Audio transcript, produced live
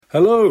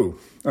Hello,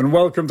 and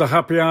welcome to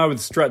Happy Hour with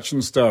Stretch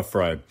and Stir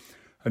Fry,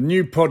 a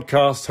new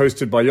podcast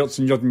hosted by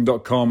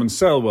yachtsandyachting.com and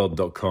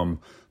sailworld.com,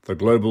 the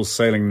global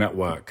sailing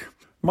network.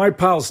 My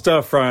pal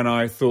Stir Fry and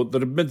I thought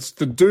that amidst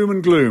the doom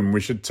and gloom,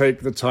 we should take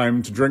the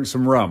time to drink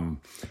some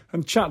rum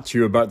and chat to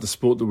you about the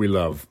sport that we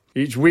love.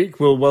 Each week,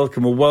 we'll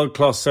welcome a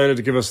world-class sailor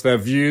to give us their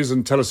views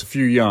and tell us a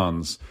few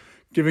yarns,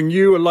 giving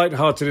you a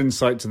light-hearted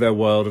insight to their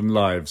world and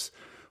lives,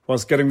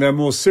 whilst getting their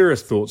more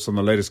serious thoughts on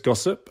the latest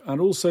gossip and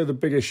also the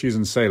big issues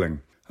in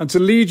sailing. And to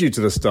lead you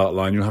to the start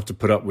line, you'll have to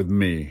put up with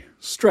me,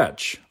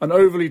 Stretch, an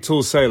overly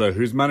tall sailor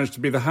who's managed to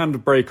be the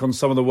handbrake on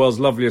some of the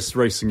world's loveliest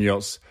racing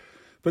yachts.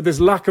 But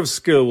this lack of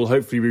skill will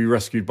hopefully be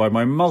rescued by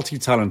my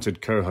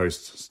multi-talented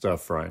co-host, Stir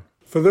Fry.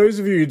 For those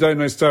of you who don't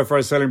know Stir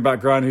Fry's sailing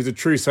background, he's a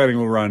true sailing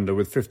all-rounder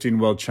with 15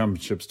 world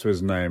championships to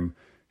his name.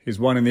 He's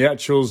won in the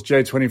Etchells,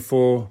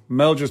 J24,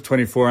 Melges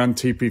 24 and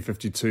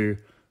TP52,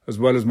 as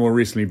well as more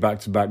recently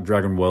back-to-back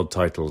Dragon World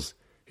titles.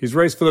 He's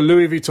raced for the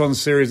Louis Vuitton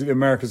series at the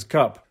America's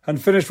Cup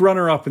and finished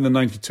runner-up in the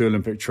 92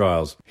 Olympic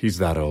trials. He's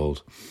that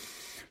old.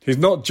 He's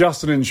not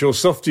just an inshore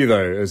softie,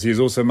 though, as he's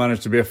also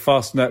managed to be a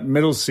Fastnet,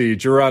 Middle Sea,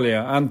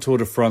 Duralia and Tour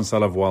de France à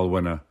la Voile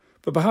winner.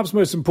 But perhaps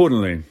most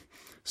importantly,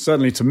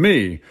 certainly to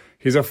me,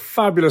 he's a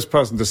fabulous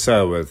person to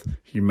sail with.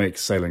 He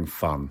makes sailing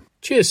fun.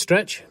 Cheers,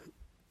 Stretch.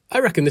 I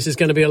reckon this is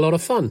going to be a lot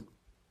of fun.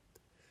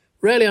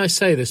 Rarely I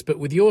say this, but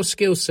with your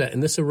skill set in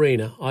this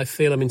arena, I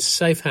feel I'm in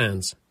safe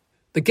hands.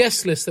 The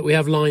guest list that we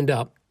have lined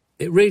up,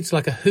 it reads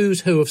like a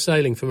who's who of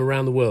sailing from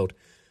around the world.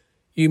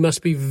 You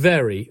must be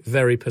very,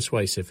 very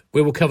persuasive.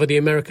 We will cover the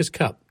America's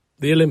Cup,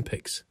 the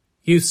Olympics,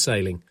 youth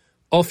sailing,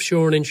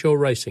 offshore and inshore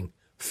racing,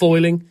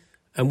 foiling,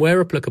 and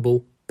where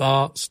applicable,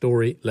 bar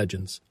story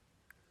legends.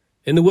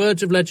 In the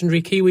words of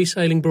legendary Kiwi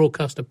sailing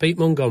broadcaster Pete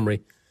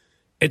Montgomery,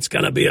 it's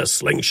going to be a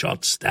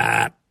slingshot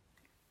stat.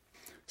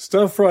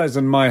 Stir Fries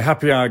and my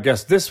happy hour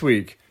guest this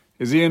week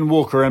is Ian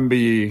Walker,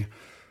 MBE,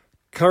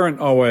 current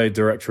ROA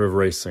Director of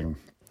Racing.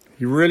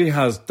 He really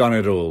has done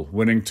it all,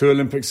 winning 2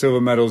 Olympic silver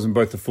medals in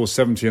both the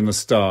 470 and the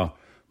Star.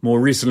 More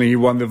recently, he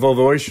won the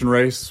Volvo Ocean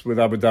Race with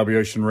Abu Dhabi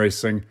Ocean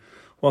Racing.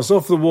 Whilst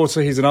off the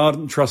water, he's an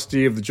ardent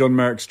trustee of the John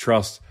Merrick's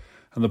Trust,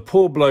 and the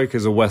poor bloke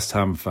is a West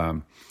Ham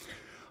fan.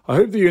 I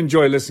hope that you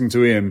enjoy listening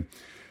to Ian.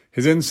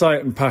 His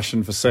insight and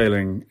passion for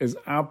sailing is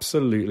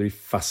absolutely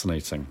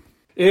fascinating.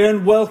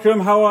 Ian, welcome.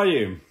 How are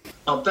you?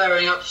 I'm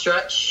bearing up,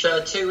 Stretch.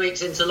 2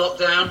 weeks into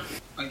lockdown.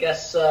 I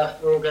guess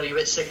we're all getting a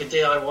bit sick of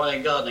DIY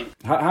and gardening.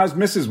 How's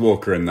Mrs.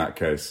 Walker in that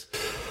case?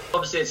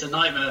 Obviously, it's a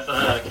nightmare for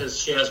her because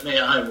she has me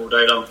at home all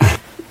day long.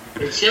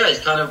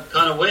 It's kind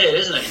of weird,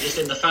 isn't it? Just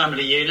in the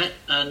family unit,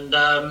 and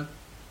kind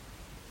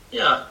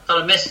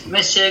of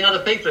miss seeing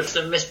other people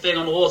and miss being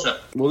on the water.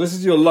 Well, this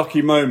is your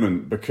lucky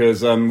moment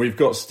because we've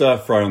got Stir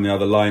Fry on the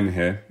other line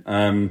here,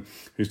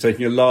 who's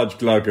taking a large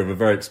glug of a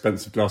very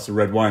expensive glass of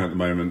red wine at the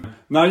moment.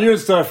 Now, you and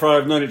Stir Fry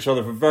have known each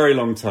other for a very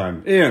long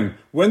time. Ian,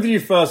 when did you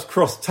first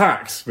cross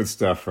tacks with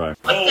Stir Fry?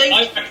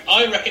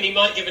 I reckon he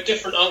might give a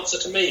different answer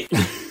to me.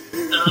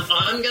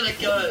 I'm going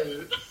to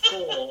go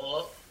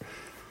for,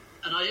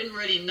 and I didn't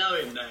really know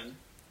him then,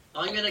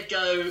 I'm going to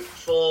go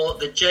for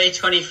the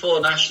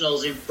J24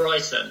 Nationals in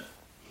Brighton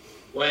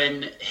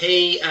when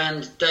he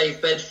and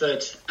Dave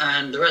Bedford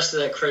and the rest of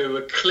their crew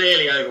were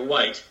clearly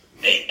overweight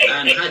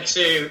and had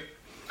to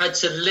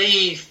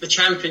leave the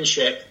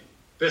championship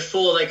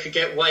before they could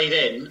get weighed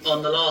in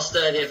on the last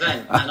day of the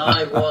event. And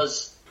I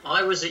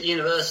was at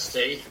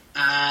university,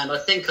 and I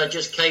think I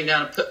just came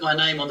down and put my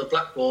name on the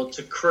blackboard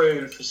to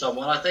crew for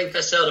someone. I think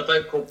I sailed a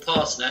boat called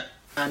Parsnet,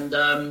 and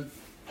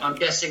I'm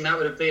guessing that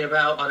would have been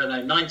about,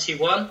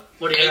 91?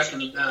 What do you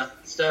reckon,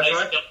 Stir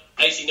Fry?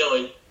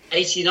 89.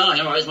 89,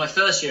 all right, it was my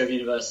first year of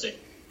university.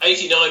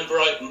 89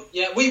 Brighton.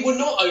 Yeah, we were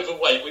not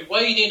overweight. We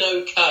weighed in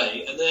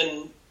okay, and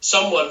then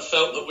someone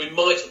felt that we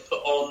might have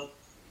put on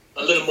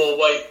a little more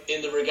weight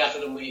in the regatta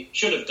than we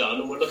should have done,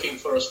 and were looking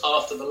for us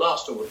after the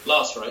last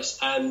race.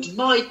 And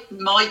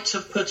might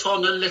have put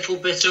on a little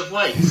bit of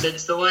weight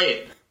since the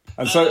weigh-in.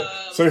 And so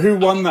who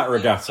won that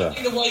regatta? I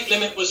think the weight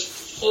limit was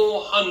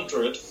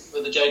 400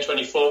 for the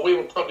J24. We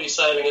were probably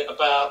sailing at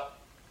about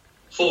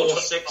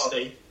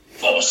 460.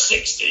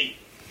 460.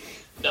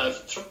 No,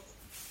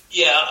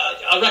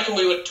 I reckon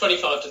we were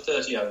 25 to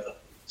 30 over.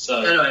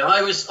 So anyway,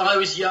 I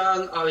was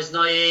young, I was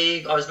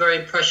naive, I was very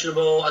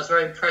impressionable, I was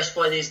very impressed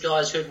by these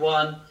guys who'd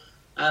won,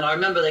 and I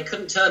remember they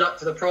couldn't turn up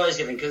for the prize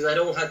giving because they'd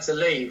all had to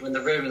leave when the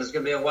rumour was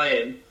going to be a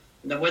weigh-in,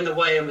 and then when the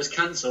weigh-in was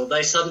cancelled,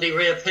 they suddenly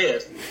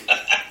reappeared.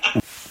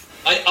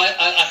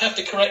 I have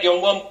to correct you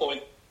on one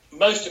point.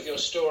 Most of your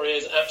story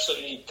is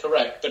absolutely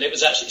correct, but it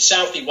was actually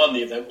Southey won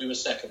the event, we were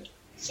second.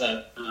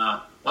 So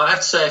I have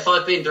to say, if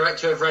I'd been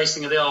director of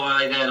racing of the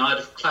RYA then, I'd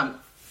have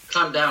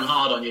clamped down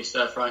hard on you,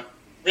 Stir Fry.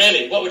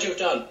 Really? What would you have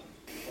done?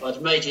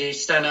 I'd made you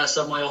stand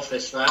outside my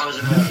office for hours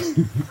and hours.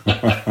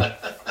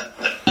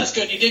 That's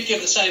good. You did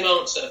give the same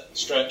answer,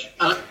 Stretch.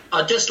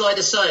 I'd just like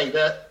to say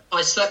that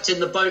I slept in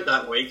the boat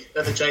that week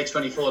at the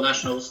J24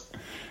 Nationals,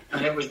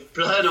 and it was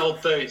blown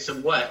old boots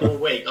and wet all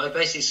week. I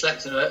basically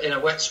slept in a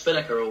wet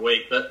spinnaker all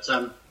week, but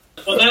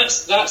Well,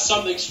 that's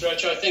something,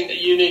 Stretch, I think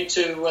that you need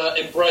to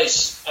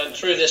embrace, and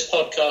through this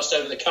podcast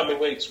over the coming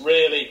weeks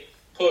really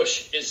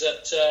push, is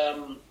that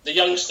the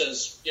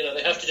youngsters,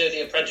 they have to do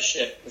the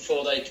apprenticeship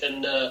before they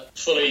can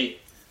fully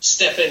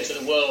step into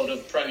the world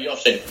of pro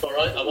yachting. All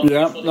right?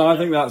 I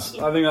think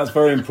that's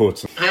very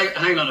important.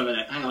 Hang on a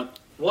minute. Hang on.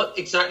 What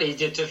exactly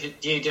do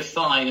you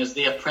define as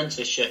the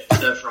apprenticeship,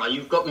 Sir Fry?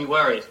 You've got me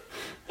worried.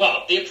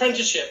 Well, the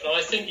apprenticeship, and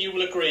I think you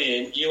will agree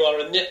in, you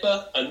are a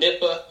nipper, and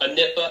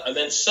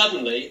then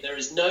suddenly there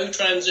is no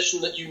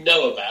transition that you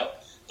know about,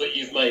 but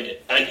you've made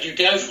it. And you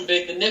go from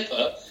being the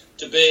nipper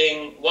to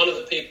being one of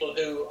the people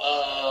who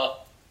are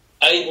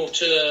able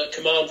to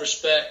command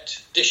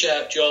respect, dish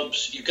out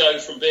jobs. You go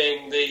from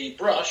being the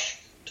brush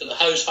to the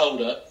hose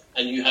holder,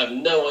 and you have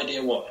no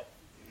idea why.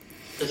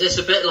 Is this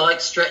a bit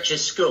like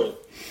Stretch's school?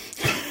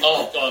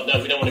 Oh, God, no,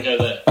 we don't want to go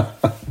there.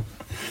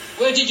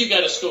 Where did you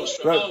go to school,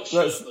 Stretch?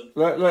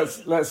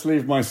 Let's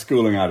leave my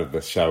schooling out of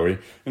this, shall we?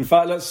 In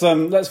fact,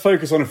 let's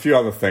focus on a few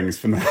other things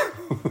for now.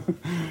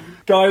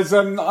 Guys,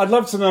 I'd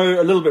love to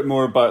know a little bit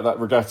more about that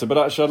regatta, but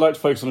actually I'd like to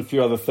focus on a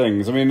few other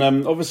things. I mean,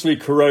 obviously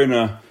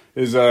Corona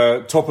is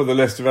top of the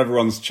list of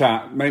everyone's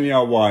chat, mainly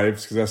our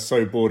wives, because they're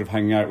so bored of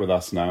hanging out with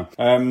us now.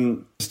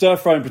 Stir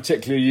Fry in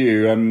particular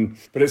you,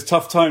 but it's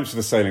tough times for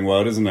the sailing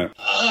world, isn't it?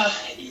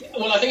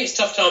 Well, I think it's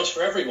tough times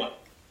for everyone.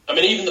 I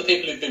mean, even the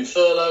people who've been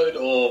furloughed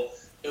or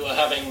who are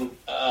having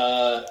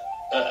a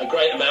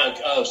great amount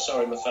a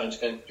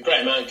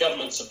great amount of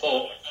government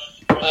support.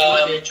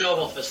 Might be a job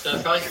offer, Stir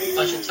Fry.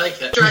 I should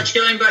take it. Stretch,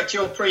 going back to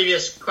your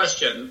previous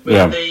question,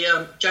 with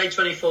the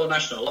J24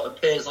 National, it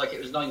appears like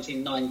it was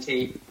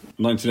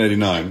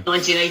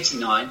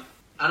 1989.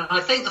 And I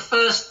think the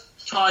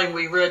first time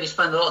we really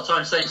spent a lot of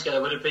time sailing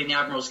together would have been the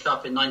Admiral's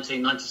Cup in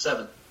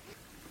 1997.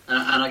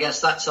 And I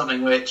guess that's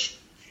something which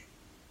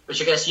I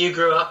guess you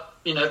grew up,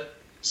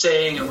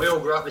 seeing, and we all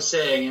grew up with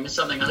seeing, and it's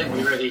something I think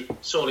we really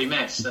sorely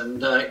miss.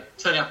 And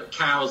turning up at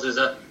Cowes as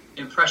a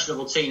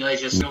impressionable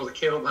teenager, seeing all the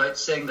keelboats,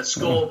 seeing the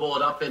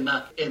scoreboard up in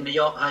the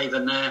yacht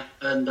haven there,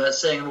 and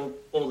seeing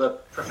all the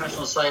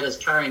professional sailors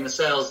carrying the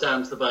sails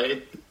down to the boat,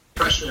 it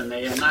impressioned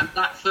me. And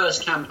that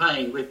first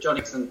campaign with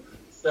Jonathan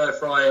Stir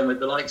Fry and with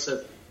the likes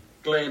of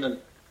Glyn and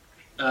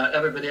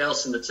everybody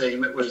else in the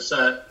team, it was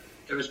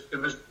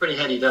pretty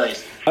heady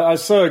days. I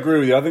so agree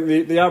with you. I think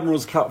the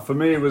Admiral's Cup for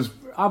me was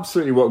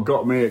absolutely what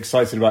got me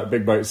excited about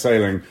big boat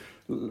sailing.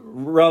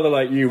 Rather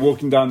like you,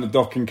 walking down the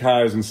dock in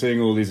Cowes and seeing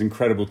all these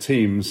incredible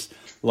teams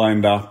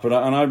lined up. And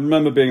I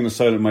remember being in the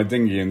sail at my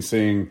dinghy and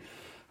seeing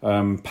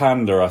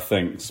Panda, I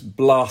think,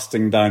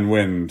 blasting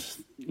downwind,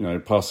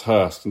 past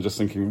Hurst, and just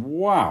thinking,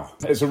 wow.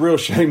 It's a real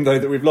shame, though,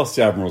 that we've lost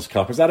the Admiral's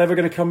Cup. Is that ever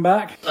going to come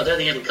back? I don't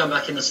think it'll come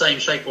back in the same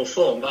shape or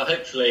form, but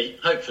hopefully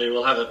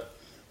we'll have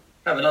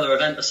another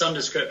event of some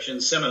description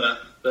similar.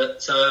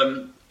 But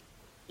I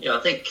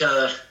think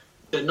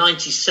the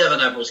 97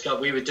 Admiral's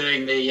Cup, we were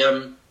doing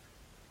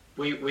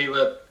we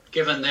were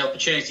given the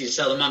opportunity to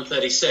sail the Mum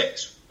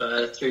 36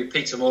 through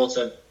Peter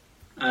Morton,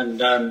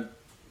 and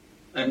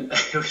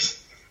it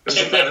was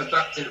Tim Barrett,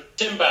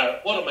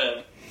 what a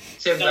man!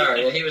 Tim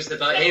Barrett, yeah, he was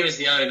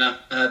the owner.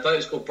 Boat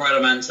was called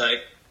Bradamante,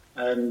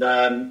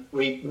 and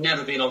we'd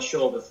never been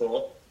offshore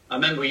before. I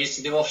remember we used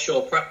to do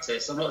offshore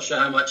practice. I'm not sure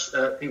how much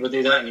people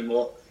do that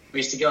anymore. We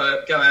used to go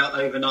out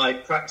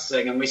overnight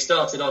practicing, and we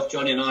started off,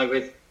 Johnny and I,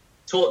 with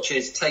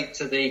torches taped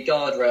to the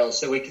guardrails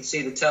so we could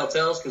see the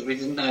telltales, because we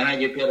didn't know how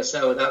you'd be able to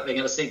sail without being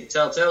able to see the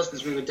telltales,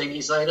 because we were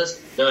dinghy sailors.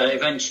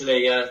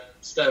 Eventually,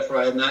 Stir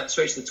Fry and that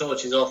switched the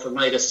torches off and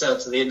made us sail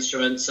to the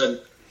instruments,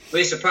 and we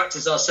used to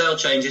practice our sail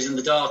changes in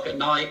the dark at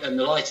night, and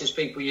the lightest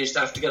people used to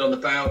have to get on the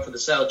bow for the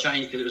sail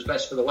change because it was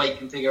best for the weight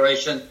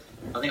configuration.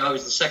 I think I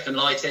was the second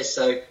lightest,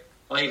 so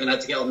I even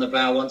had to get on the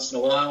bow once in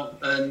a while.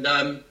 And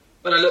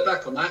when I look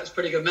back on that, it's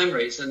pretty good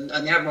memories. And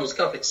the Admiral's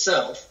Cup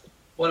itself,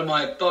 one of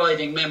my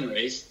abiding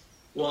memories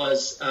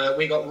was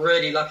we got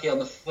really lucky on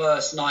the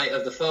first night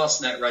of the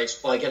Fastnet race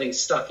by getting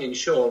stuck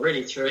inshore,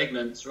 really through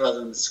ignorance rather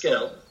than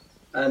skill,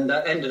 and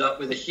ended up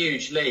with a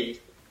huge lead.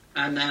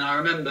 And then I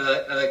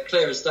remember,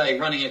 clear as day,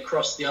 running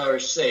across the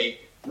Irish Sea.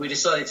 We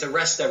decided to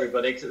rest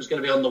everybody because it was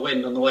going to be on the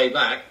wind on the way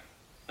back.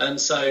 And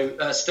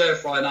so Stir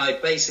Fry and I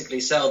basically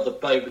sailed the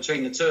boat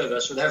between the two of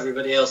us with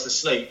everybody else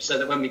asleep, so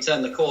that when we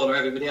turned the corner,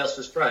 everybody else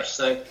was fresh.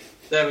 So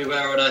there we were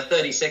on a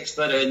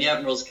 36-footer in the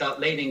Admiral's Cup,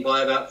 leading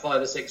by about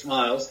 5 or 6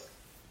 miles,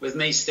 with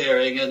me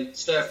steering and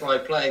Stir Fry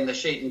playing the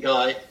sheet and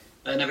guy,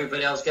 and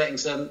everybody else getting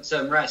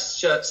some rest.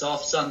 Shirts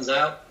off, sun's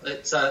out.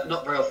 It's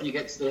not very often you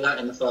get to do that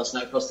in the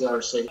Fastnet across the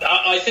Irish Sea.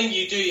 I think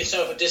you do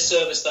yourself a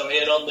disservice, though,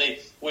 Ian, on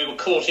we were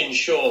caught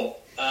inshore.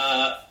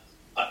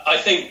 I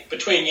think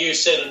between you,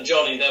 Sid, and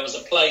Johnny, there was a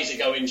play to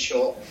go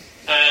inshore,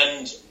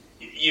 and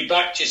you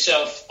backed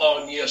yourself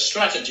on your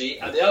strategy,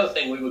 and the other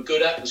thing we were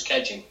good at was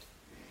kedging.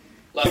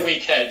 Like, we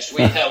kedged,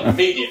 we held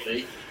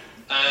immediately,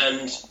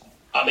 and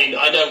I mean,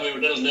 I know we were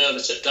a little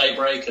nervous at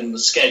daybreak, and the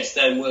skeds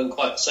then weren't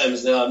quite the same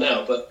as they are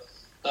now, but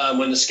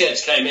when the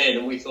skeds came in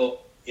and we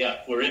thought, yeah,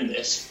 we're in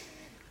this,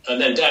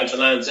 and then down to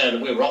Land's End,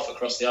 and we were off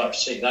across the Irish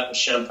Sea. That was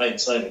champagne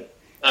sailing.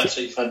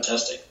 Absolutely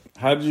fantastic.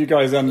 How did you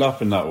guys end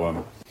up in that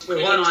one?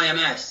 We won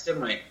IMS,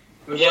 didn't we?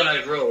 We won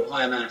overall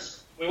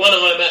IMS. We won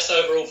IMS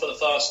overall for the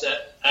Fastnet,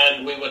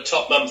 and we were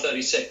top mum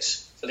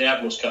 36 for the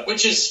Admirals Cup,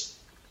 which is,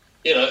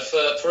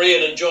 for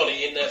Ian and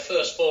Johnny in their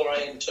first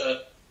foray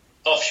into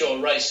offshore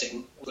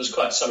racing was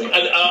quite something.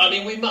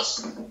 And we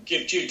must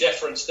give due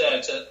deference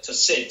there to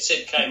Sid.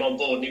 Sid came on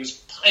board and he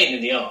was a pain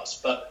in the arse,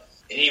 but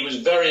he was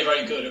very,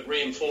 very good at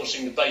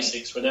reinforcing the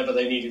basics whenever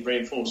they needed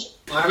reinforcing.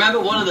 I remember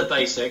one of the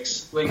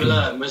basics we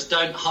learned was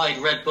don't hide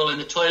Red Bull in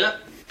the toilet.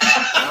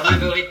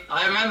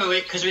 I remember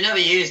because we never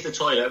used the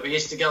toilet, we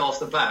used to go off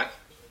the back.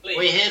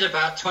 We hid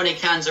about 20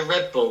 cans of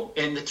Red Bull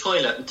in the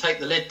toilet and take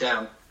the lid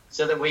down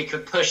so that we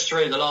could push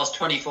through the last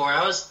 24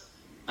 hours.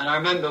 And I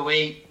remember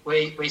we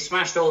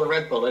smashed all the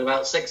Red Bull in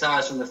about 6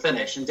 hours from the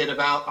finish and did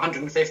about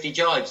 150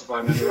 jives, if I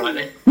remember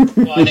rightly.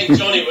 Well, I think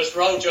Johnny was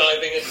roll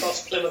jiving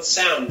across Plymouth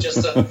Sound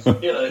just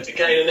to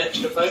gain an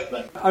extra boat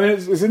length. I mean,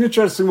 it's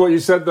interesting what you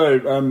said,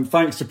 though,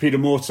 thanks to Peter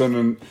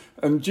Morton.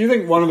 And do you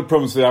think one of the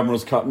problems with the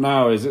Admirals Cup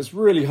now is it's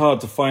really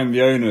hard to find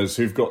the owners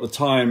who've got the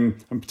time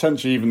and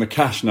potentially even the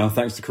cash now,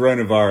 thanks to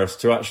coronavirus,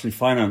 to actually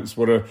finance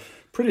what are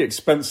pretty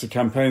expensive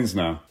campaigns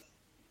now?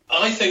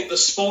 I think the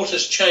sport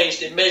has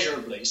changed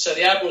immeasurably, so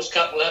the Admirals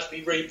Cup will have to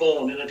be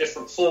reborn in a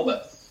different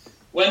format.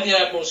 When the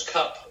Admirals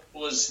Cup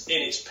was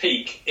in its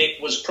peak,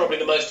 it was probably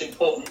the most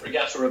important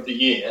regatta of the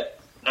year,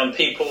 and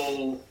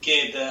people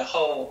geared their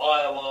whole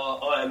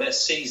IOR IMS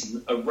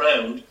season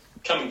around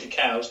coming to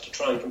Cowes to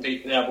try and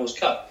compete in the Admirals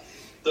Cup.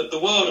 The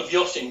world of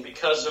yachting,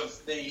 because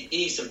of the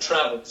ease of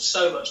travel, is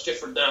so much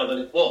different now than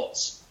it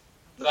was,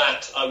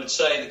 that I would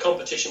say the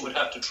competition would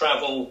have to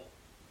travel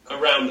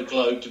around the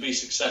globe to be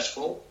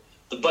successful.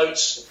 The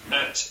boats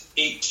at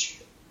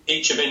each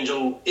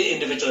individual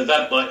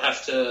event might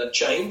have to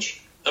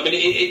change. I mean,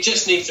 it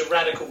just needs a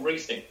radical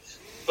rethink.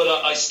 But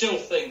I still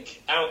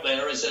think out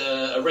there is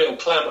a real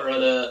clamour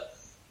and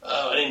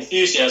an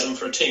enthusiasm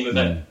for a team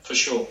event, for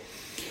sure.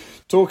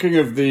 Talking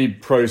of the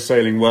pro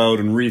sailing world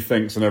and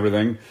rethinks and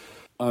everything,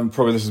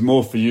 probably this is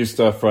more for you,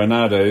 Stir Fry,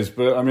 nowadays,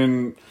 but I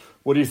mean,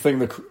 what do you think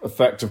the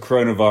effect of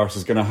coronavirus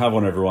is going to have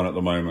on everyone at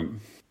the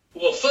moment?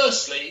 Well,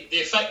 firstly, the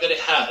effect that it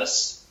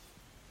has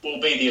will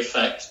be the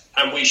effect,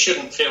 and we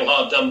shouldn't feel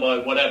hard done by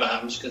whatever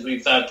happens because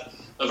we've had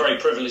a very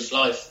privileged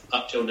life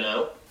up till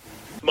now.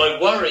 My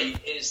worry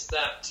is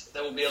that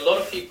there will be a lot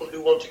of people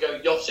who want to go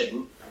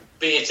yachting,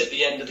 be it at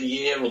the end of the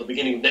year or the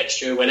beginning of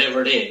next year,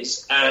 whenever it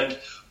is, and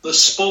the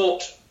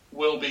sport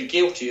will be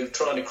guilty of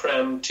trying to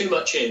cram too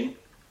much in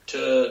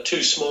to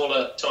too small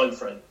a time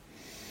frame.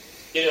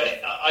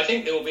 I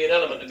think there will be an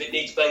element of it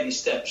needs baby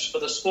steps for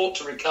the sport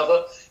to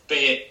recover,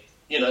 be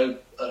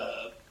it,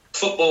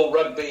 football,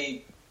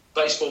 rugby,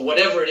 baseball,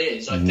 whatever it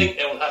is. I think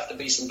there will have to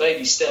be some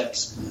baby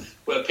steps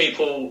where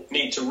people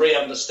need to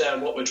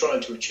re-understand what we're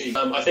trying to achieve.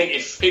 I think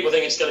if people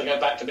think it's going to go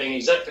back to being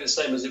exactly the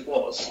same as it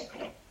was,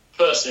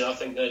 personally, I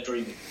think they're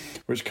dreaming.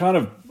 Which kind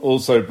of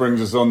also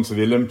brings us on to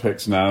the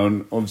Olympics now,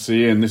 and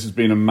obviously, Ian, this has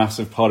been a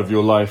massive part of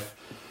your life,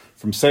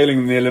 from sailing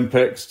in the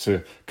Olympics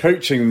to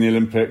coaching in the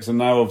Olympics, and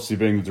now obviously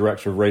being the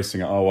director of racing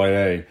at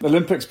RYA. The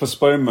Olympics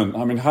postponement,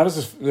 I mean, how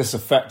does this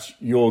affect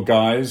your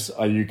guys?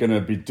 Are you going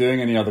to be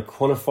doing any other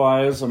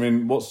qualifiers? I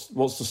mean,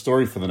 what's the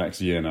story for the next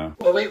year now?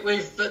 Well,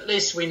 we've at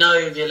least we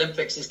know the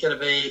Olympics is going to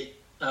be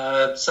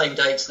same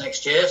dates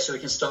next year, so we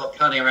can start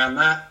planning around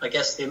that. I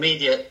guess the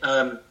immediate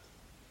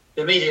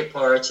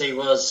priority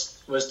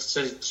was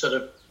to sort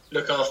of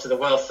look after the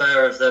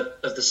welfare of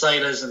the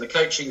sailors and the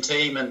coaching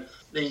team, and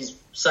these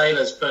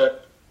sailors put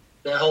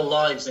their whole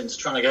lives into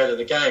trying to go to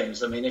the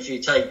games. I mean, if you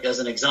take as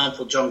an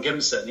example John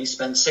Gimson, he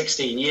spent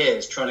 16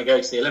 years trying to go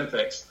to the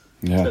Olympics.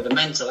 Yeah. So the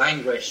mental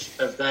anguish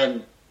of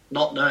them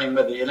not knowing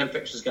whether the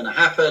Olympics was going to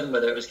happen,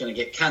 whether it was going to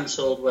get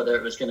cancelled, whether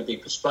it was going to be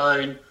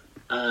postponed,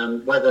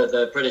 whether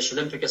the British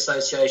Olympic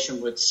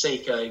Association would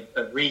seek a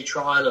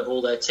retrial of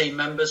all their team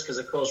members, because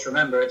of course,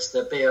 remember, it's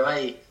the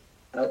BOA.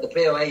 The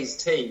BOA's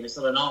team, it's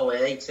not an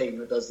RYA team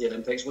that does the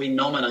Olympics. We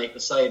nominate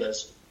the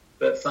sailors,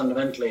 but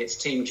fundamentally it's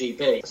Team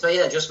GB. So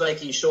yeah, just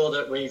making sure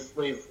that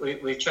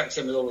we've checked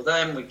in with all of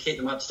them, we keep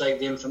them up to date with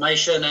the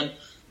information,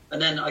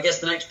 and then I guess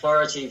the next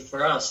priority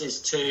for us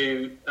is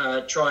to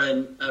try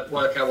and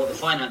work out what the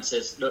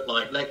finances look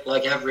like.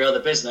 Like every other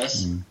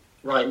business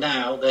right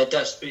now, they're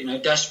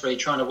desperately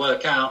trying to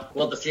work out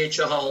what the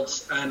future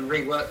holds and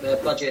rework their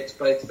budgets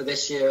both for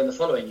this year and the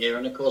following year.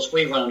 And of course,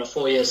 we run on a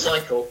 4-year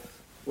cycle,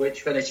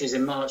 which finishes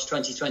in March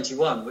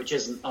 2021, which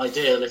isn't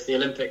ideal if the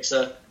Olympics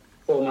are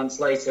 4 months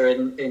later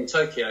in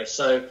Tokyo.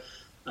 So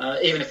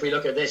even if we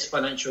look at this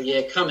financial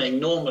year coming,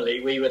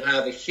 normally we would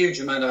have a huge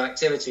amount of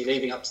activity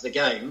leading up to the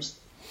Games,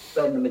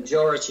 spend the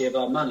majority of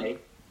our money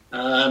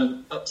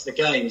up to the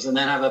Games, and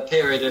then have a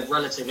period of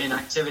relative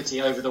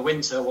inactivity over the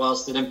winter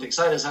whilst the Olympic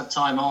sailors have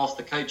time off,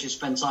 the coaches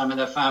spend time with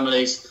their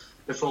families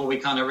before we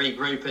kind of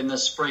regroup in the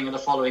spring of the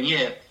following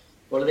year.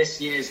 Well,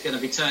 this year is going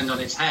to be turned on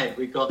its head.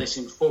 We've got this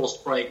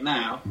enforced break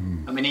now,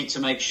 and we need to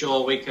make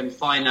sure we can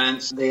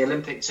finance the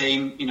Olympic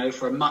team,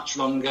 for a much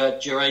longer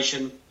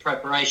duration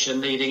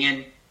preparation leading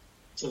in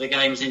to the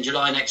Games in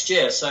July next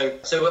year. So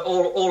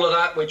all of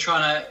that we're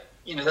trying to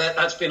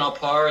that's been our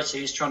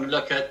priority, is trying to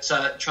look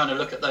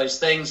at those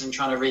things and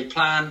trying to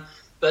replan.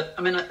 But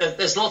I mean,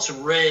 there's lots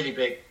of really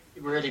big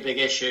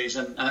issues,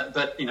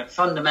 but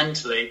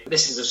fundamentally,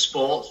 this is a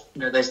sport.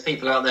 There's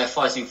people out there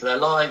fighting for their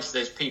lives.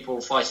 There's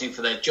people fighting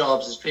for their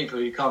jobs. There's people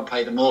who can't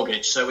pay the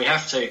mortgage. So we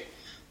have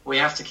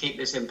to keep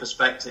this in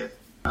perspective.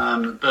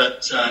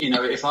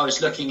 If I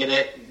was looking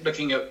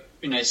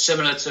at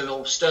similar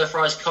to Stir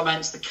Fry's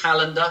comments, the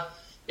calendar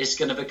is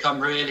going to become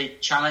really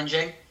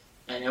challenging.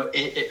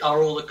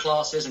 Are all the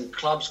classes and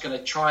clubs going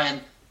to try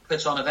and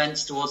put on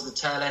events towards the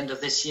tail end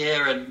of this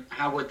year, and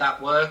how would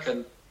that work?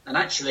 And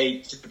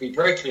actually, to be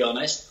brutally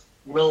honest,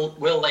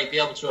 will they be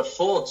able to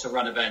afford to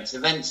run events?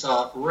 Events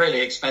are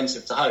really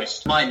expensive to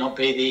host. Might not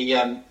be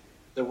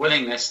the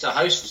willingness to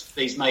host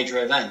these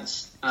major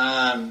events.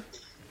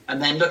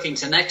 And then looking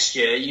to next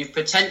year, you've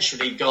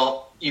potentially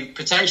got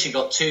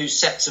 2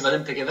 sets of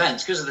Olympic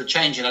events because of the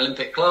change in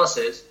Olympic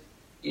classes.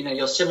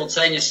 You're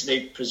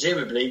simultaneously,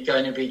 presumably,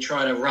 going to be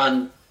trying to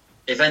run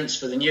events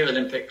for the new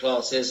Olympic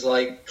classes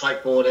like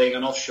kiteboarding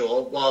and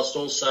offshore, whilst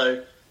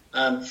also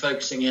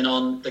focusing in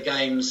on the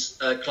Games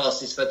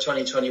classes for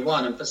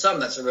 2021. And for some,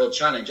 that's a real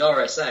challenge.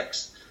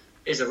 RSX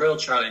is a real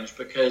challenge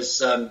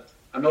because I'm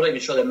not even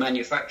sure they're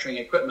manufacturing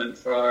equipment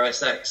for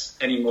RSX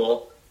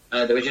anymore.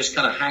 They were just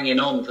kind of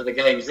hanging on for the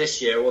Games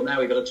this year. Well, now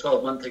we've got a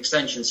 12-month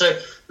extension. So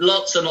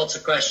lots and lots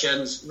of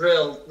questions.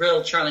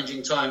 Real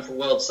challenging time for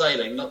world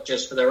sailing, not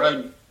just for their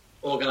own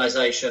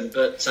organisation,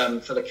 but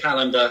for the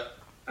calendar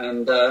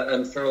and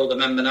for all the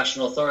member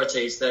national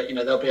authorities. That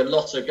there'll be a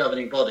lot of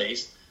governing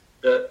bodies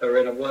that are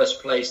in a worse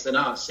place than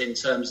us in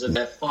terms of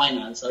their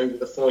finance over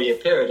the 4-year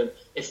period, and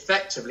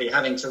effectively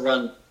having to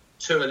run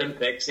 2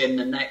 Olympics in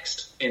the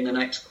next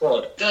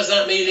quad. Does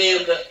that mean,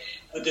 Ian, that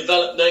the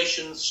developed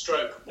nations,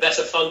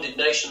 better funded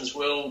nations,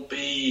 will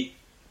be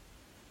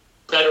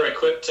better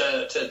equipped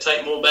to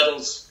take more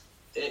medals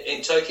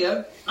in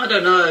Tokyo? I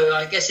don't know.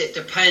 I guess it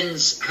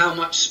depends how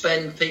much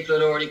spend people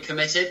had already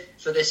committed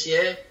for this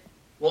year,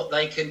 what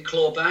they can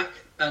claw back,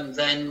 and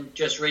then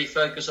just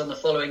refocus on the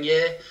following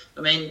year.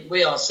 I mean,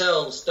 we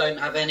ourselves don't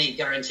have any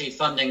guaranteed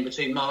funding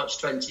between March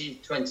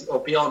 2020 or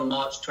beyond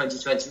March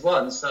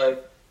 2021. So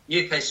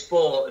UK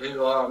Sport,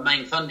 who are our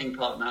main funding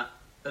partner,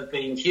 have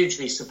been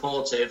hugely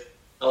supportive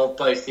of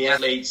both the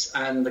athletes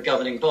and the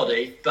governing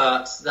body,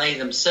 but they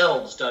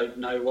themselves don't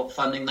know what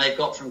funding they've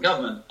got from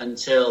government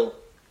until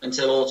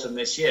autumn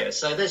this year.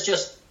 So there's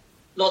just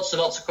lots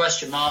and lots of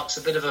question marks,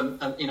 a bit of a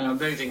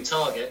moving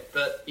target.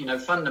 But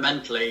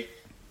fundamentally,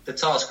 the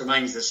task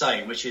remains the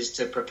same, which is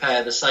to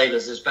prepare the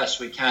sailors as best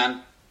we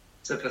can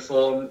to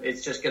perform.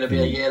 It's just going to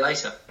be a year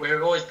later.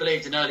 We've always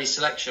believed in early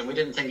selection. We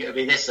didn't think it would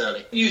be this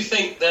early. You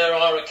think there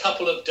are a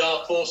couple of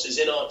dark horses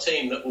in our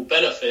team that will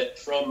benefit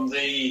from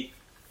the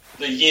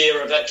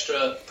year of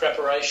extra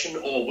preparation,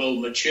 or will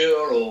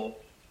mature, or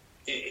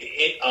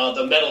are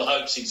the medal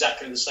hopes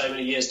exactly the same in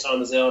a year's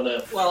time as they are now?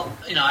 Well,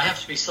 I have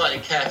to be slightly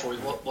careful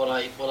with what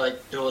I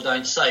do or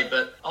don't say,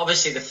 but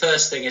obviously the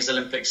first thing is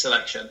Olympic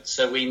selection.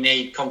 So we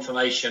need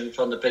confirmation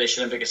from the British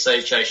Olympic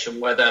Association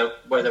whether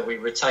we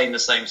retain the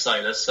same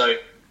sailors. So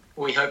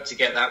we hope to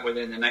get that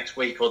within the next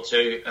week or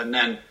two, and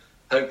then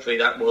hopefully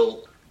that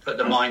will put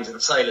the minds of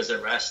the sailors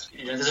at rest.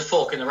 There's a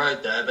fork in the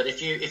road there, but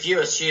if you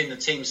assume the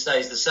team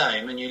stays the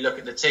same and you look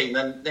at the team,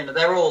 then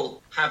they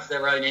all have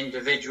their own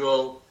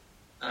individual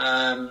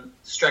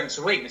strengths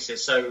and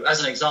weaknesses. So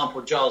as an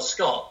example, Giles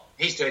Scott,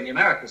 he's doing the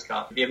America's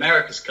Cup. The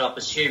America's Cup,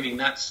 assuming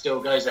that still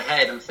goes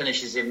ahead and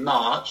finishes in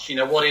March,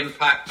 what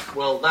impact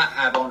will that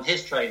have on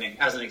his training,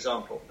 as an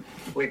example?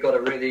 We've got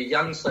a really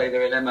young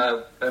sailor in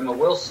Emma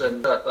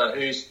Wilson,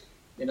 who's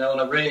on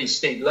a really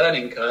steep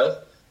learning curve.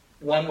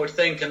 One would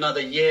think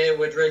another year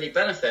would really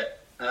benefit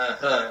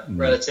her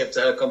relative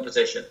to her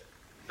competition.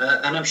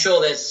 And I'm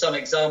sure there's some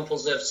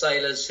examples of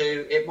sailors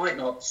who it might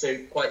not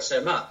suit quite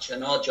so much.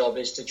 And our job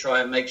is to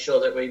try and make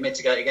sure that we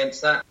mitigate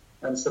against that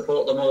and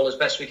support them all as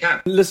best we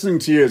can. Listening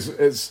to you,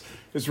 it's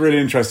really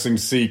interesting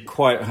to see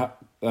quite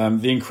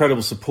the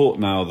incredible support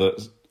now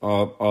that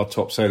our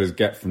top sailors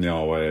get from the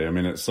RYA. I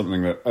mean, it's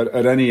something that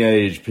at any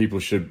age people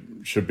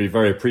should be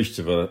very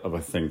appreciative of,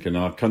 I think, in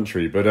our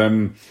country. But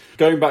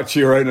going back to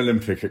your own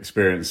Olympic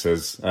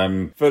experiences,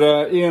 Ian,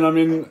 I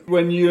mean,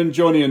 when you and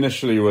Johnny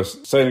initially were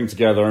sailing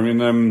together, I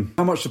mean,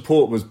 how much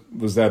support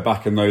was there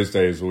back in those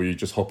days, or were you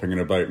just hopping in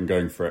a boat and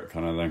going for it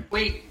kind of thing?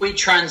 We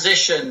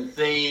transitioned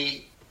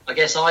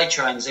I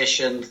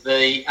transitioned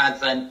the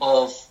advent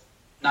of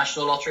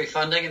national lottery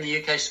funding in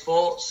the UK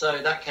sport. So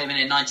that came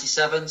in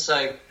 97.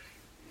 So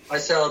I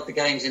sailed the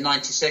Games in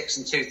 96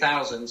 and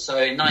 2000. So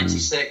in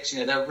 96,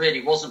 there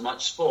really wasn't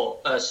much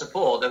support. There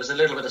was a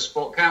little bit of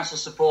Sport Council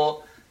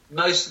support.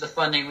 Most of the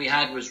funding we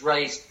had was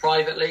raised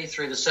privately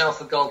through the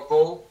Salford Golf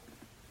Ball.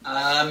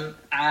 It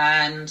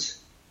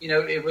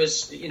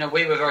was,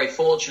 we were very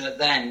fortunate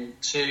then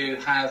to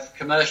have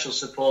commercial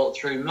support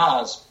through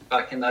Mars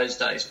back in those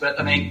days.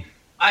 But I mean,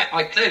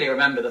 I clearly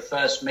remember the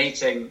first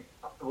meeting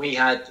we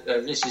had,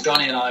 this is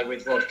Johnny and I,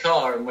 with Rod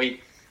Carr, and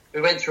we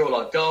went through all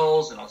our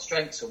goals and our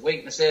strengths and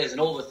weaknesses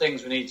and all the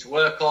things we need to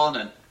work on.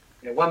 And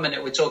 1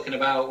 minute we're talking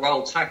about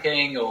roll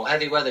tacking or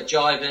heavy weather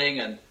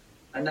jiving,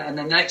 and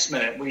the next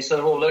minute we sort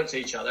of all looked at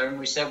each other and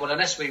we said, well,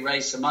 unless we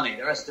raise some money,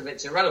 the rest of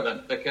it's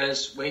irrelevant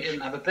because we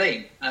didn't have a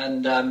beam.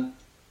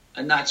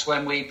 And that's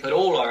when we put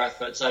all our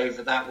efforts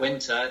over that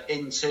winter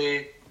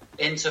into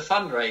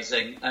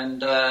fundraising.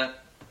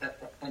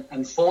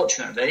 And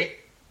fortunately,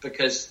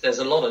 because there's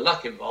a lot of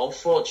luck involved,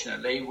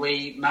 fortunately,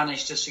 we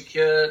managed to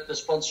secure the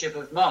sponsorship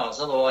of Mars.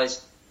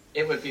 Otherwise,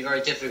 it would be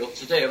very difficult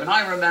to do. And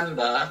I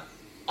remember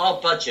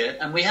our budget,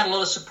 and we had a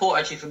lot of support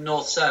actually from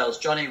North Sales.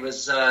 Johnny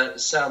was a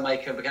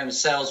sailmaker, became a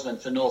salesman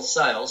for North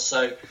Sales.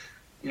 So,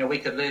 we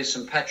could lose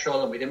some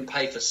petrol and we didn't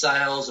pay for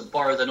sales and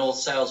borrow the North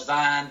Sales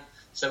van.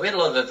 So we had a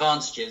lot of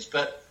advantages.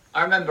 But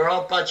I remember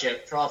our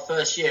budget for our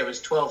first year was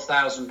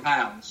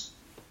 £12,000.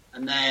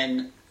 And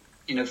then,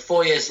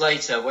 4 years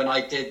later, when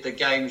I did the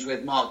games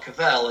with Mark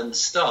Cavell and the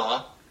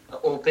Star,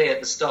 albeit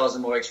the Star's a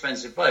more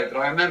expensive boat, but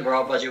I remember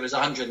our budget was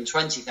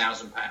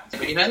 £120,000.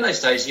 But, in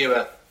those days, you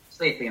were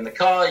sleeping in the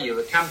car, you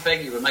were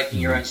camping, you were making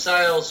your own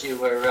sails, you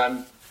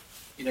were,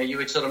 you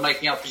were sort of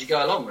making up as you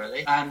go along,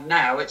 really. And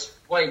now it's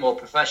way more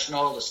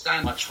professional, the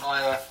stand much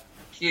higher,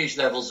 huge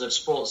levels of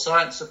sports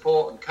science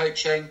support and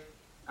coaching.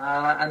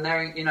 And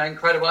they're,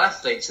 incredible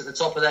athletes at the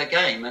top of their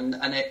game, and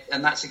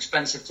that's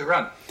expensive to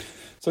run.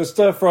 So,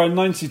 Stir Fry,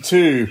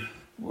 92,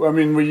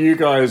 were you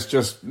guys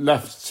just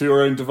left to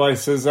your own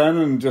devices then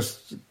and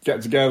just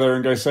get together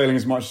and go sailing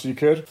as much as you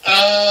could?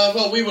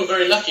 Well, we were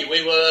very lucky.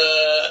 We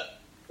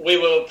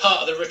were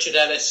part of the Richard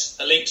Ellis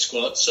elite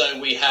squad, so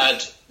we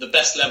had the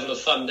best level of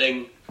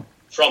funding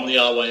from the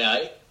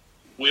RYA.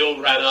 We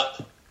all ran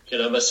up,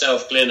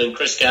 myself, Glyn and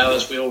Chris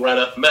Gowers, we all ran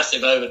up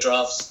massive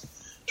overdrafts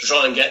to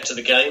try and get to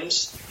the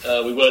games.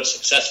 We weren't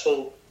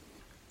successful.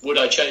 Would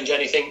I change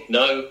anything?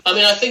 No.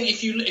 I think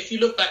if you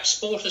look back,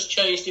 sport has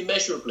changed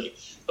immeasurably.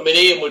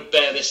 Ian would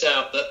bear this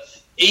out, that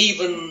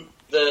even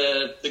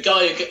the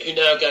guy who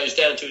now goes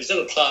down to his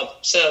little club,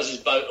 sails his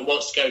boat and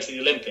wants to go to the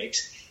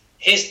Olympics,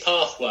 his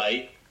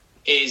pathway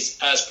is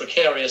as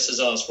precarious as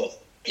ours was.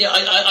 Yeah,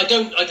 I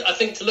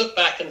think to look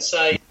back and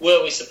say,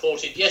 were we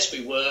supported? Yes,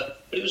 we were,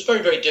 but it was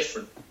very, very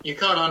different. You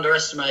can't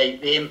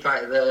underestimate the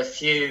impact that a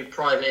few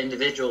private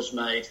individuals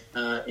made.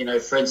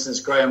 For instance,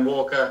 Graham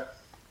Walker,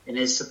 in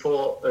his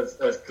support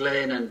of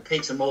Glyn, and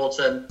Peter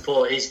Morton,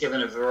 he's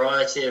given a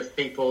variety of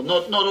people,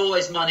 not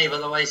always money, by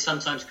the way,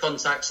 sometimes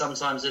contact,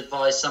 sometimes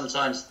advice,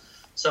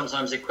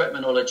 sometimes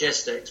equipment or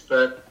logistics.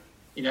 But,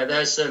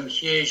 there's some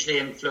hugely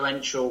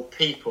influential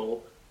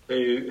people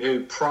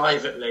who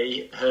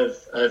privately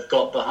have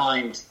got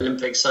behind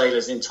Olympic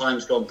sailors in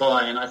times gone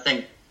by. And I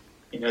think,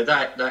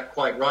 that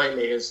quite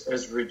rightly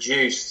has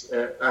reduced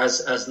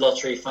as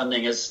lottery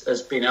funding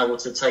has been able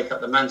to take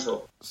up the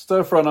mantle.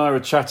 Stir Fry and I were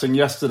chatting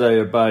yesterday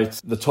about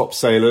the top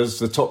sailors,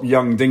 the top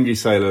young dinghy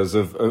sailors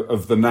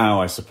of the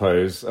now, I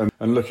suppose,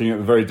 and looking at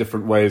the very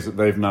different ways that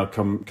they've now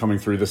coming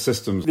through the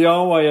systems. The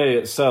RYA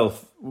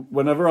itself,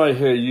 whenever I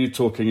hear you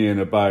talking in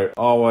about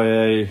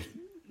RYA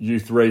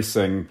youth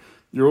racing,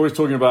 you're always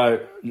talking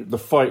about the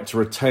fight to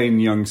retain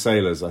young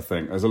sailors, I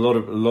think. There's a lot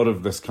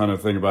of this kind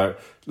of thing about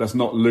let's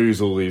not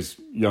lose all these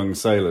young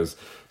sailors.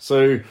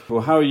 So,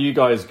 how are you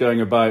guys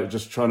going about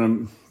just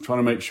trying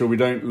to make sure we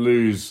don't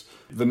lose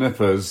the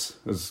nippers,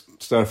 as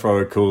Stir Fry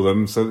would call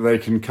them, so that they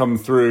can come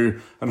through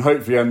and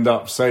hopefully end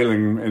up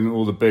sailing in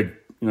all the big,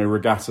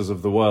 regattas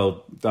of the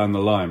world down the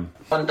line?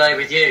 One day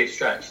with you,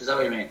 Stretch, is that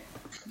what you mean?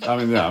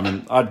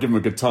 I'd give them a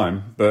good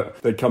time,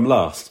 but they'd come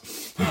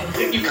last.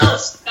 You can't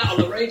say that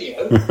on the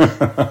radio.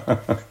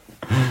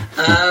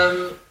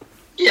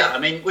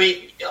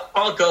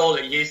 Our goal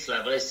at youth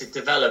level is to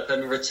develop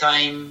and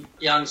retain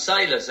young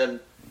sailors, and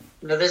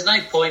there's no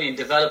point in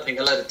developing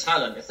a load of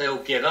talent if they all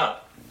give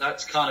up.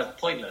 That's kind of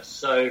pointless.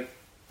 So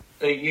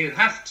you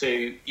have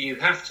to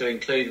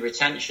include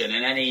retention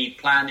in any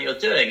plan that you're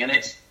doing, and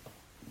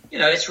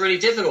it's really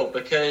difficult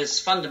because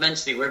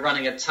fundamentally we're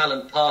running a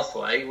talent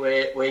pathway.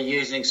 We're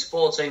using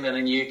Sport England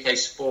and UK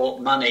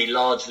Sport money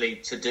largely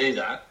to do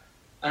that.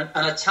 And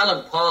a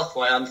talent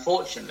pathway,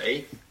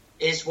 unfortunately,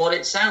 is what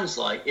it sounds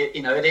like. It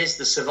is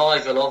the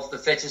survival of the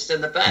fittest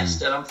and the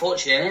best. And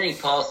unfortunately, in any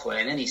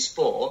pathway, in any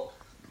sport,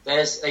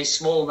 there's a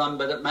small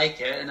number that make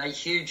it and a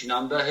huge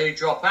number who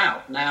drop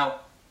out.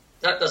 Now,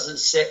 that doesn't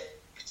sit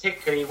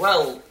particularly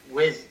well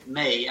with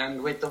me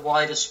and with the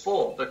wider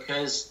sport,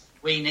 because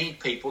we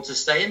need people to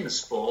stay in the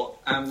sport,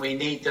 and we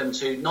need them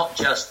to not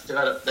just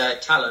develop their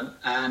talent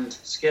and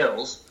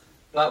skills,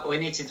 but we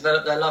need to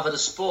develop their love of the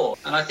sport.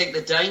 And I think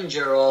the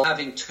danger of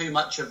having too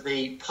much of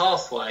the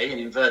pathway, in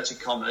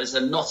inverted commas,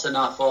 and not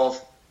enough of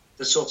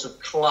the sort of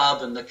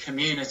club and the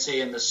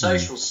community and the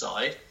social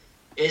side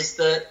is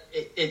that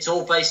it's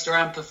all based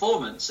around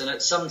performance. And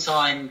at some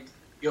time,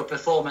 your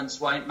performance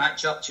won't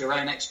match up to your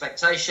own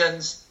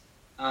expectations,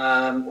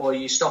 or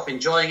you stop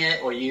enjoying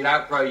it, or you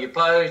outgrow your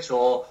boat,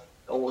 or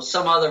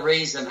some other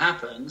reason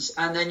happens,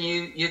 and then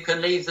you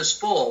can leave the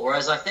sport.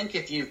 Whereas I think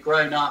if you've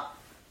grown up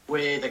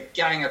with a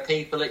gang of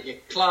people at your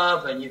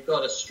club and you've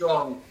got a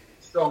strong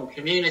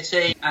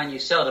community and you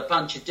sailed a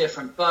bunch of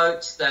different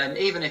boats, then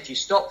even if you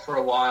stop for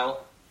a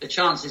while, the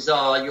chances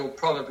are you'll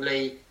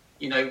probably,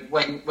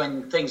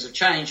 when things have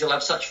changed, you'll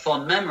have such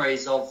fond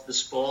memories of the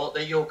sport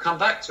that you'll come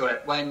back to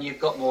it when you've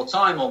got more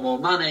time or more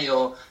money,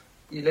 or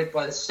you live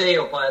by the sea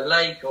or by a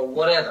lake or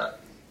whatever.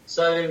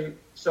 So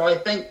I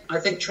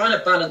think trying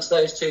to balance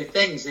those two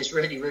things is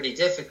really, really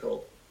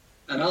difficult.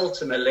 And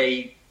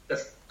ultimately,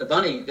 the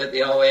money that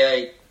the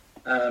RAA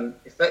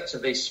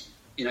effectively,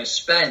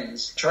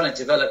 spends trying to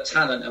develop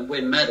talent and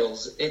win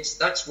medals,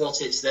 that's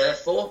what it's there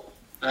for.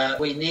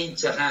 We need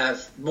to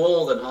have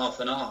more than half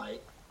an eye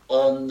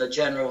on the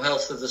general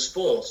health of the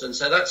sport, and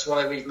so that's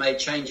why we've made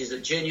changes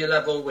at junior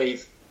level.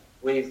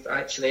 We've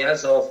actually,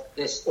 as of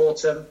this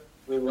autumn,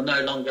 we will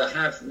no longer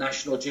have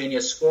national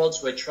junior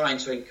squads. We're trying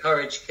to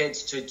encourage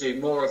kids to do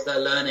more of their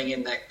learning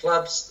in their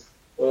clubs,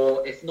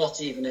 or if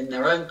not even in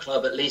their own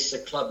club, at least a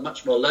club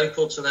much more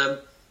local to them.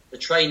 The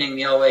training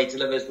the RAA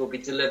delivers will be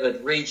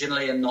delivered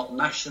regionally and not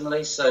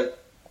nationally. So,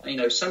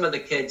 some of the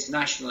kids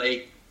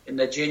nationally in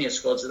their junior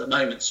squads at the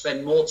moment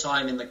spend more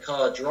time in the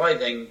car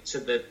driving to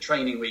the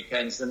training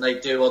weekends than they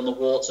do on the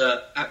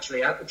water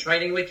actually at the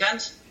training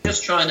weekends.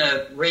 Just trying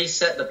to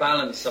reset the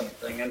balance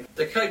something. And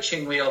the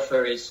coaching we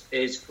offer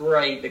is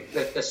great.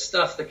 The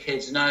stuff the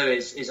kids know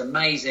is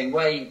amazing,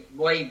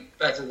 way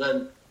better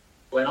than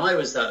when I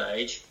was that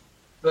age.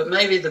 But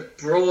maybe the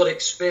broad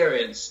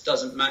experience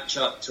doesn't match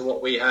up to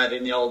what we had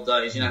in the old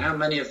days. How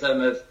many of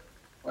them have,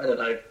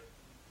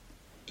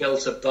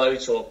 built a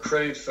boat or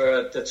crewed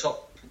for the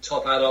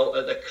top adult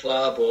at the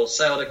club, or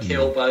sailed a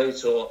keel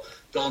boat, or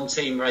gone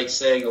team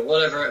racing, or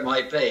whatever it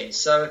might be.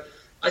 So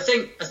I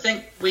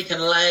think we can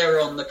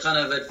layer on the kind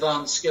of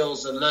advanced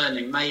skills and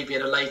learning maybe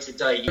at a later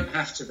date. You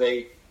have to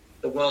be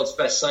the world's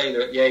best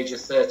sailor at the age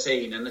of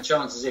 13, and the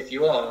chances, if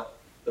you are,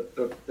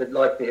 the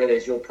likelihood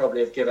is you'll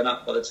probably have given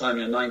up by the time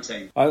you're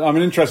 19. I'm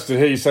interested to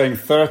hear you saying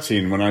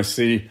 13 when I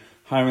see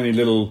how many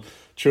little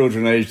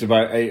children aged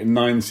about 8 and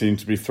 9 seem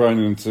to be thrown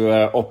into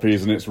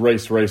oppies, and it's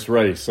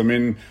race. I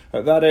mean,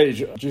 at that age,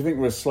 do you think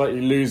we're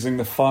slightly losing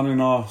the fun in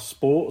our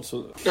sport?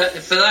 For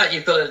that,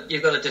 you've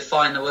got to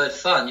define the word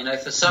fun.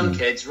 For some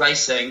kids,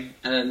 racing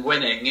and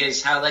winning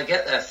is how they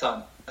get their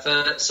fun.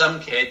 For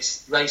some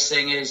kids,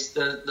 racing is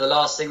the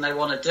last thing they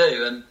want to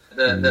do,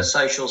 and the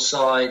social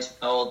side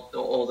or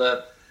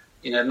the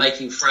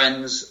making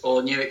friends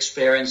or new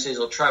experiences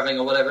or travelling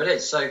or whatever it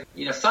is. So,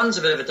 fun's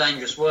a bit of a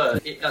dangerous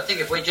word. I think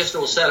if we just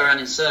all sail around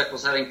in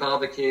circles having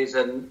barbecues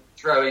and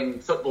throwing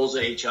footballs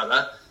at each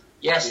other,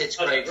 yes, it's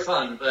great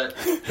fun, but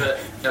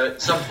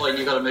at some point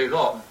you've got to move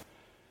on.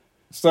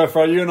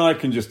 Stir-fry, you and I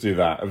can just do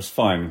that. It was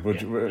fine. I'd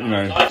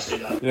like to do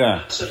that.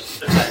 Yeah.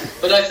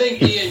 But I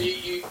think, Ian,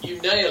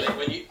 you nail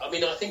it.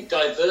 I think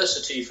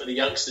diversity for the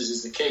youngsters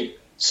is the key.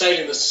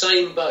 Sailing the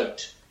same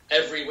boat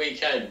every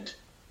weekend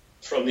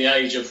from the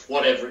age of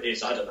whatever it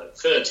is,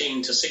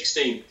 13 to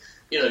 16,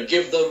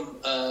 give them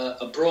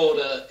a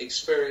broader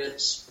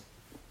experience,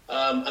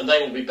 and they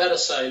will be better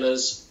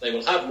sailors, they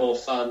will have more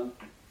fun,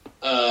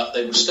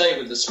 they will stay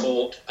with the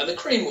sport, and the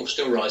cream will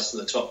still rise to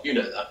the top,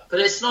 that.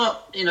 But it's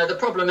not, the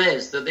problem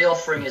is that the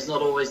offering is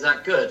not always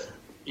that good,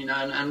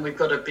 and we've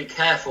got to be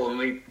careful when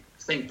we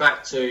think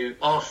back to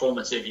our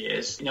formative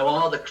years.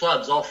 Are the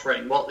clubs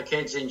offering what the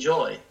kids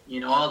enjoy?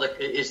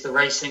 Is the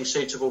racing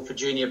suitable for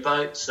junior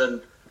boats?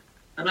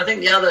 And I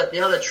think the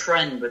other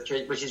trend,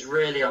 which is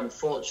really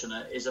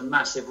unfortunate, is a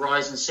massive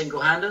rise in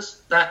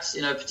single-handers. That's,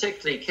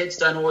 particularly kids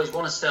don't always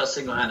want to sail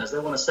single-handers. They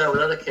want to sail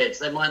with other kids.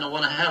 They might not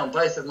want a helm.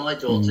 Both of my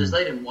daughters,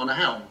 they didn't want a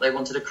helm. They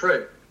wanted a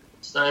crew.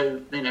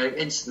 So,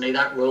 instantly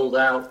that ruled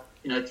out,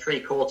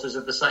 3/4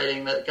 of the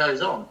sailing that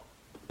goes on.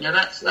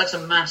 That's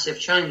a massive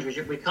change, which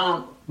we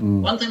can't...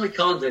 One thing we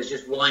can't do is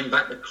just wind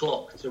back the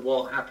clock to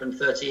what happened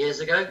 30 years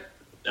ago.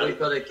 We've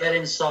got to get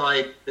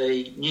inside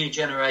the new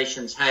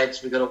generation's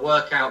heads. We've got to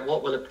work out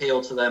what will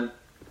appeal to them,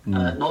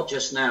 not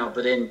just now,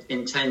 but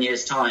in 10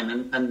 years'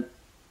 time. And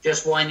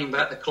just winding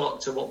back the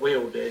clock to what we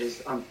all did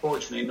is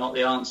unfortunately not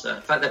the answer.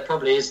 In fact, there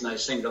probably is no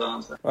single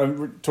answer.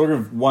 Talking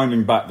of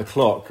winding back the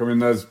clock,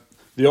 there's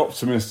the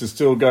Optimist is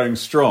still going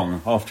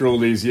strong after all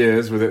these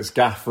years with its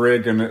gaff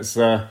rig and its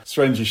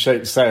strangely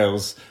shaped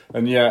sails.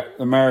 And yet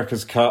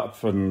America's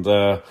Cup and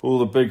all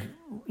the big...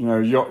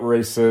 yacht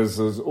races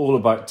is all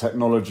about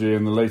technology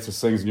and the latest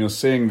things, and you're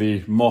seeing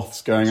the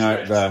moths going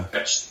out there.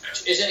 Is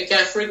it a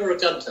gaff rig or a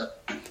gunter?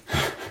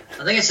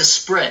 I think it's a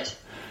sprit.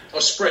 Oh,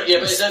 sprit, yeah,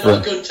 but is that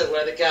not a gunter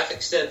where the gaff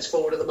extends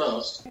forward of the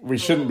mast? We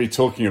shouldn't be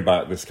talking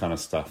about this kind of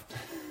stuff.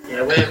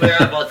 Yeah, we're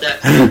out of our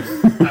depth.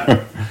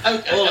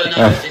 All I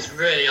know is it's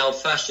really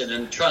old-fashioned,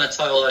 and trying to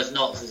tie all those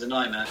knots is a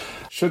nightmare.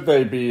 Should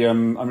they be,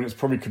 it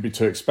probably could be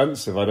too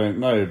expensive, I don't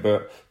know,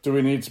 but do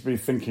we need to be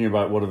thinking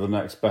about what are the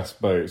next best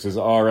boats? Is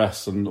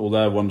RS and all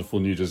their wonderful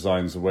new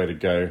designs the way to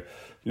go?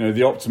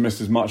 The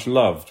Optimist is much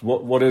loved.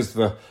 What is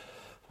the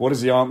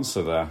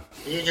answer there?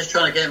 Are you just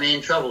trying to get me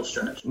in trouble,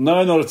 Stretch?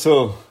 No, not at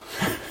all.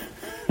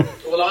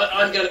 Well,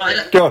 I'm going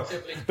to... Go on,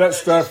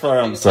 let's Stir-Fry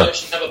answer. I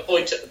should have a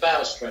point at the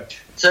bow,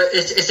 Stretch. So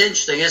it's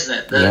interesting, isn't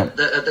it? That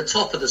at the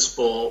top of the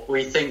sport,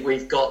 we think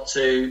we've got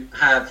to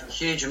have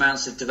huge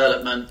amounts of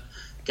development,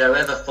 go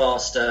ever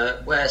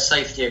faster, wear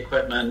safety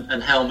equipment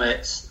and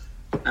helmets,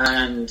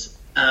 and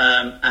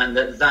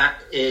that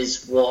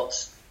is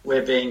what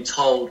we're being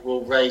told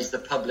will raise the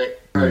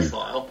public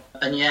profile.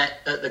 And yet,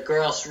 at the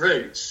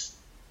grassroots,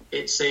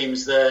 it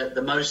seems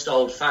the most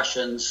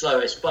old-fashioned,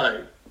 slowest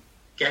boat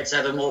gets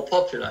ever more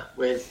popular,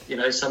 with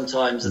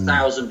sometimes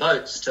 1,000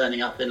 boats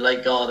turning up in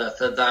Lake Garda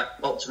for that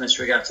Optimist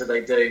regatta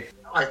they do.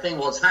 I think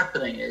what's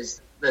happening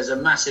is there's a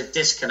massive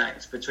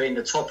disconnect between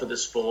the top of the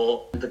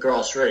sport and the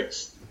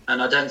grassroots,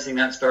 and I don't think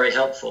that's very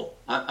helpful.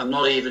 I'm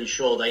not even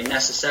sure they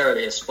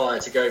necessarily aspire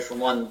to go from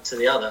one to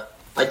the other.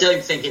 I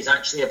don't think it's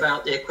actually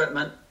about the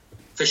equipment.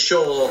 For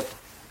sure,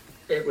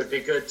 it would be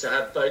good to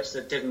have boats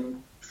that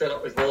didn't fill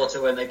up with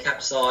water when they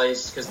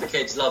capsize, because the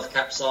kids love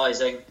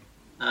capsizing.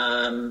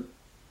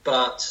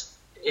 But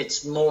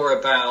it's more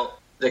about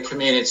the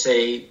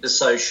community, the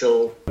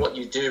social, what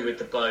you do with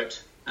the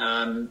boat,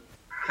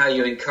 how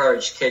you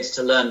encourage kids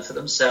to learn for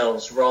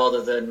themselves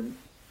rather than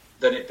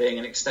it being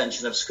an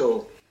extension of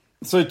school.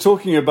 So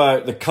talking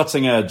about the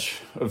cutting edge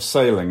of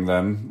sailing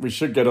then, we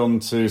should get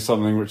on to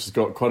something which has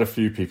got quite a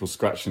few people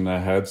scratching their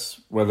heads,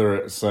 whether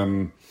it's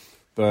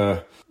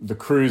the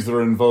crews that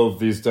are involved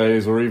these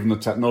days or even the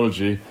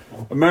technology.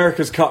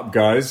 America's Cup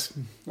guys,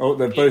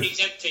 they're both... He's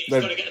empty, he's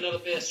got to get another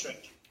beer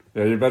stretch.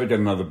 Yeah, you better get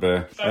another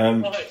beer.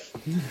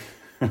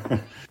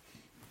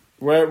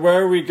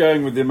 Where are we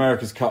going with the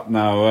America's Cup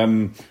now?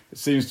 It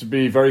seems to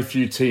be very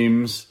few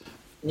teams.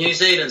 New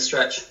Zealand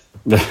stretch.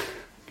 Yeah,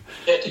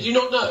 did you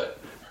not know?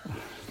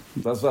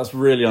 That's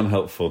really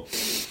unhelpful.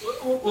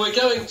 We're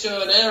going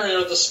to an area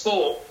of the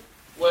sport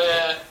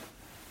where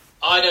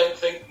I don't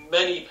think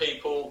many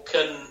people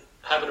can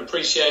have an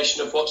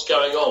appreciation of what's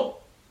going on.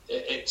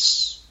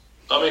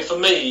 For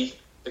me,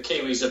 the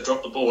Kiwis have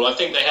dropped the ball. I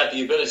think they had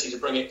the ability to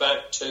bring it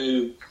back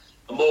to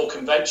a more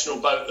conventional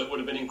boat that would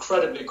have been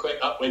incredibly quick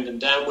upwind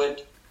and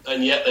downwind,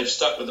 and yet they've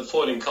stuck with the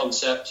foiling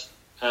concept,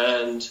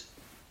 and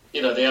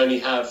they only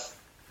have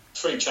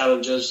 3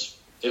 challengers.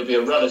 It'll be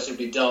a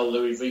relatively dull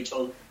Louis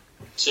Vuitton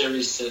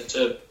series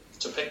to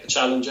pick the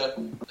challenger,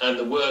 and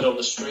the word on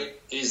the street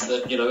is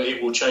that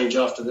it will change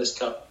after this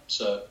cup.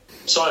 So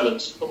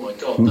silence. Oh my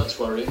God, that's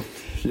worrying.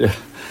 Yeah,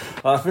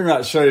 I think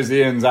that shows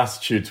Ian's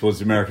attitude towards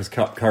the America's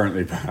Cup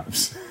currently,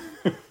 perhaps.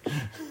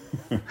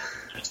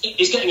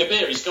 He's getting a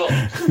beer. He's gone.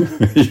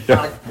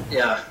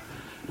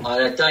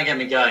 Don't get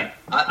me going.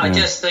 I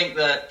just think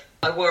that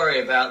I worry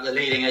about the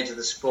leading edge of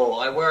the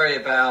sport. I worry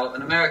about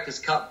an America's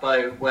Cup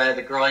boat where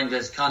the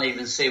grinders can't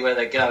even see where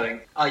they're going.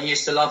 I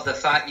used to love the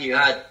fact you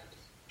had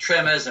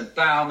trimmers and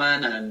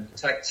bowmen and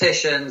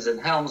tacticians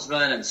and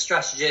helmsmen and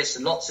strategists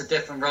and lots of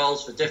different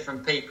roles for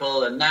different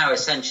people, and now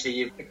essentially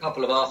you've a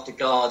couple of after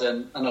guard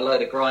and a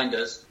load of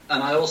grinders.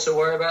 And I also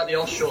worry about the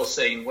offshore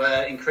scene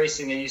where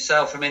increasingly you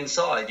sail from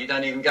inside. You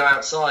don't even go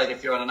outside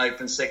if you're on an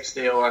open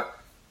 60 or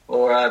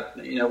one of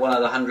the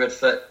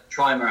 100-foot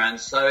trimarans.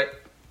 So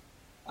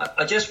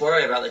I just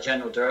worry about the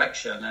general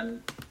direction,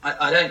 and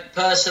I don't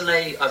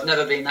personally. I've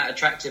never been that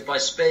attracted by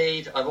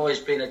speed. I've always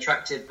been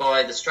attracted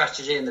by the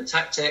strategy and the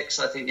tactics.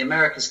 I think the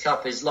America's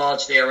Cup is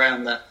largely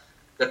around the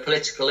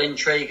political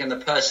intrigue and the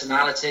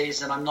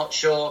personalities, and I'm not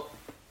sure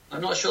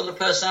the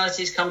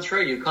personalities come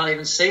through. You can't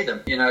even see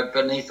them,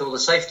 beneath all the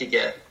safety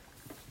gear.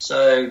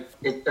 So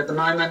at the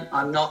moment,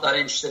 I'm not that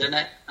interested in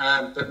it,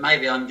 but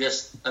maybe I'm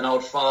just an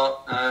old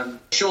fart.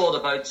 Sure, the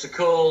boats are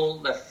cool,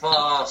 they're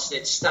fast,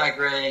 it's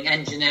staggering,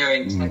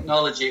 engineering,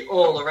 technology,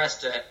 all the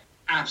rest of it,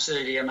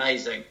 absolutely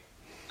amazing.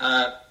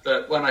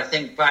 But when I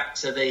think back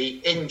to the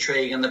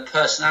intrigue and the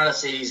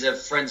personalities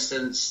of, for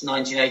instance,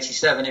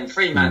 1987 in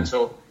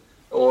Fremantle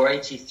or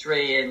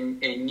 83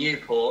 in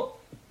Newport,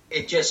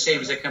 it just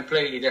seems a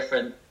completely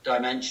different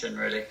dimension,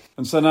 really.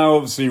 And so now,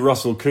 obviously,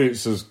 Russell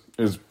Coutts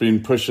has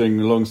been pushing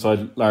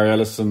alongside Larry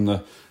Ellison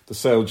the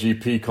Sail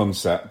GP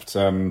concept,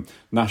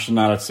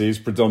 nationalities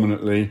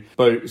predominantly,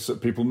 boats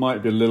that people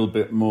might be a little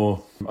bit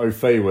more au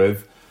fait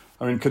with.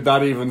 I mean, could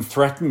that even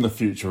threaten the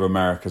future of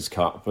America's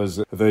Cup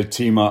as they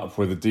team up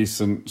with a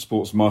decent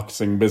sports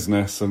marketing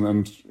business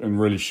and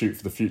really shoot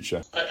for the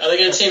future? Are they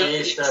going to team up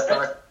with you?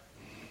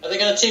 Are they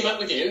going to team up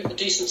with you, a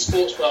decent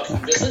sports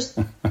marketing business?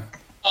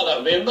 Oh, that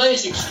would be an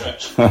amazing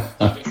stretch. That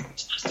would be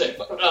fantastic.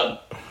 Well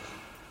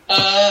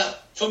done.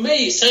 For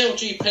me, Sail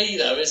GP,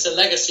 though, is the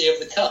legacy of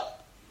the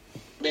Cup.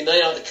 I mean,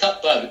 they are the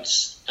Cup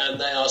boats, and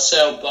they are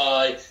sailed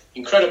by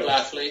incredible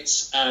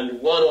athletes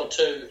and 1 or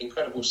 2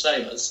 incredible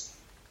sailors.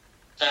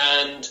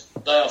 And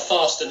they are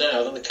faster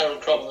now than the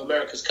current crop of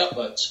America's Cup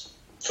boats.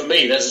 For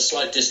me, there's a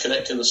slight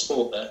disconnect in the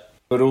sport there.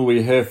 But all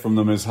we hear from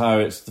them is how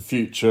it's the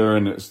future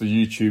and it's the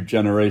YouTube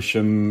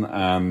generation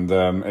and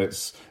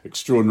it's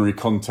extraordinary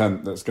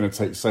content that's going to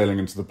take sailing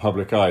into the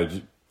public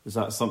eye. Is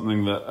that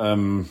something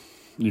that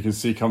you can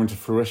see coming to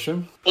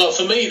fruition? Well,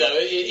 for me,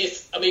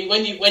 though,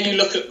 when you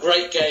look at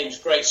great games,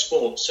 great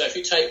sports, so if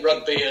you take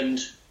rugby and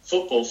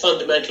football,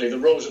 fundamentally the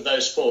rules of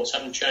those sports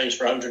haven't changed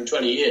for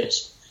 120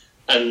 years.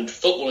 And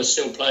football is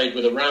still played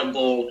with a round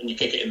ball and you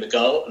kick it in the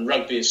goal, and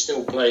rugby is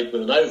still played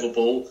with an oval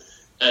ball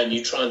and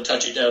you try and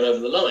touch it down over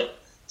the line.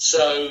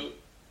 So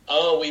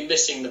are we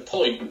missing the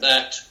point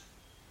that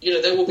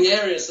there will be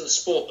areas of the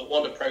sport that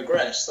want to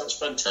progress. That's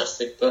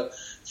fantastic. But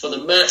for the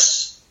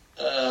masses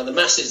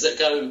that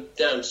go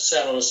down to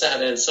sale on a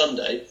Saturday and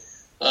Sunday,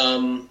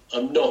 I'm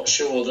not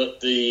sure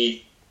that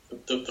the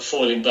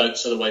foiling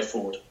boats are the way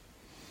forward.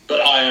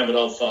 But I am an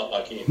old fart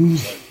like Ian.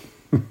 So.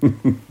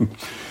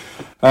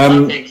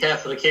 I'm being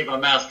careful to keep my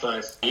mouth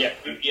closed. Yeah.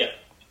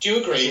 Do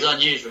you agree? Which is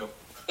unusual.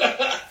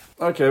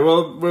 Okay,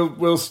 well,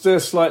 we'll steer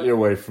slightly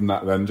away from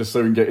that then, just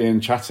so we can get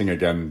Ian chatting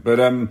again. But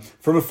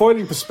from a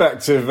foiling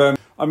perspective,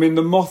 I mean,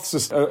 the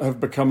moths have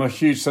become a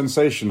huge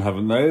sensation,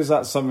 haven't they? Is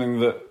that something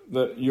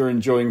that you're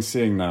enjoying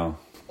seeing now?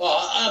 Well,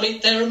 I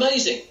mean, they're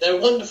amazing. They're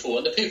wonderful.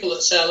 And the people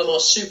that sell them are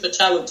super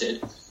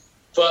talented.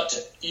 But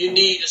you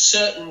need a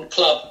certain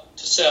club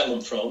to sell them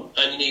from,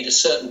 and you need a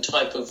certain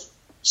type of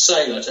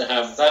sailor to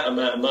have that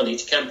amount of money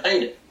to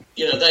campaign it.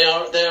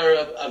 They're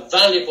a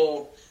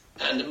valuable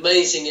and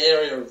amazing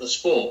area of the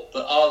sport,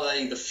 but are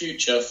they the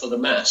future for the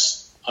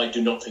mass? I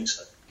do not think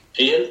so.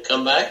 Ian,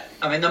 come back.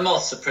 I mean, the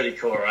moths are pretty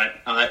cool, right?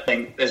 I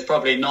think there's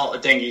probably not a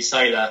dinghy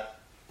sailor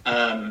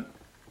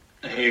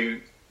who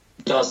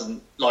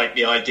doesn't like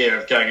the idea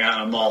of going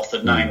out on a moth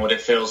and knowing what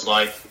it feels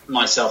like,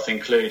 myself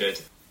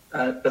included.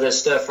 But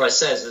as Stir Fry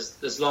says,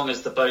 as long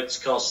as the boats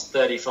cost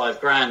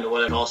 35 grand or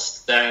whatever it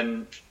costs,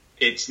 then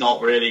it's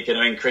not really going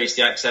to increase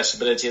the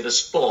accessibility of the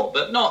sport.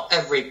 But not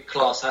every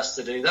class has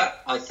to do that.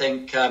 I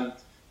think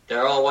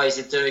there are ways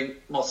of doing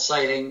moth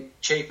sailing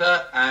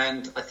cheaper,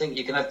 and I think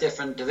you can have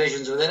different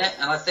divisions within it.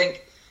 And I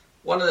think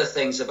one of the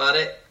things about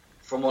it,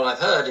 from what I've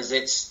heard, is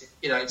it's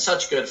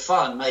such good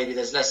fun. Maybe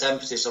there's less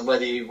emphasis on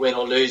whether you win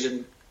or lose,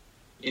 and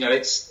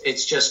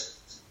it's just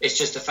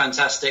a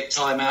fantastic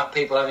time out,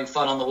 people having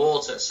fun on the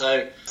water. So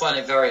I find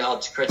it very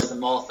hard to criticize the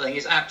moth. I think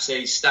it's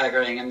absolutely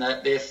staggering, and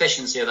the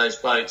efficiency of those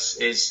boats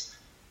is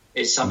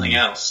something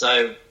else.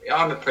 So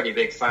I'm a pretty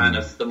big fan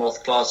of the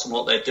moth class and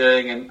what they're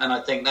doing, and I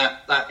think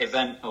that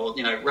event, or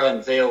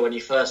Rowan Veal, when he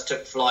first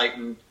took flight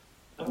and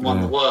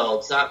won the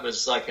world, that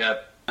was like an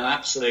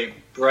absolute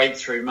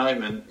breakthrough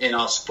moment in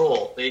our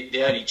sport.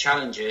 The only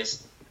challenge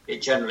is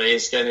it generally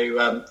is going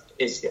to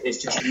is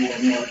just more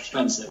and more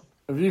expensive.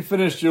 Have you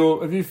finished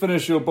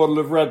your bottle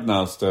of red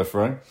now, Stir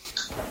Fry?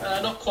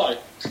 Not quite.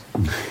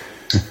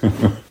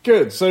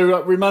 Good.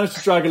 So we managed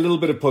to drag a little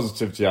bit of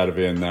positivity out of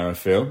Ian there, I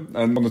feel.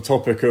 And on the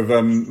topic of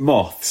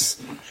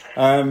moths,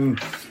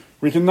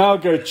 we can now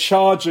go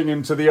charging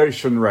into the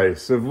ocean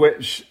race, of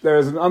which there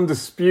is an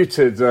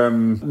undisputed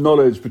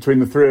knowledge between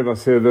the three of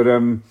us here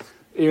that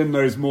Ian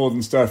knows more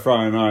than Stir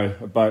Fry and I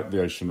about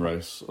the ocean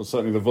race, or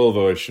certainly the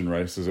Volvo ocean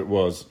race as it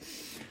was.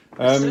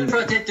 Stir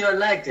Fry did do a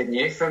leg, didn't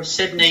you, from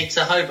Sydney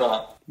to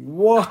Hobart?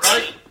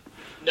 What?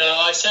 No,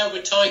 I sailed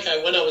with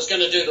Tycho when I was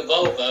going to do the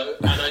Volvo,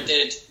 and I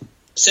did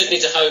Sydney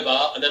to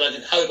Hobart, and then I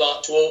did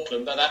Hobart to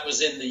Auckland, but that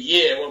was in the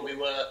year when we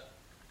were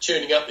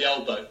tuning up the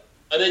old boat.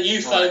 And then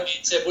you phoned me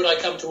and said, would I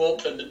come to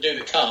Auckland and do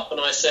the Cup?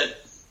 And I said,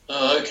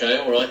 oh, okay,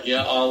 all right,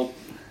 yeah, I'll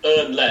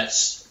earn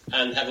less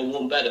and have a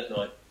warm bed at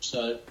night.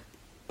 So,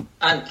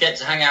 and get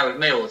to hang out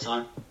with me all the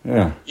time.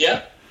 Yeah.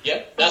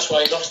 Yeah, that's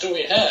why you lost all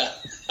your hair.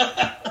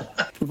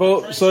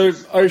 Well, so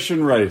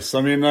ocean race,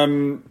 I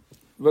mean,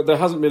 but there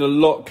hasn't been a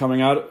lot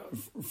coming out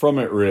from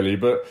it really,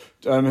 but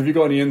have you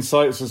got any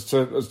insights as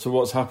to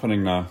what's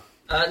happening now?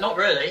 Not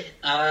really.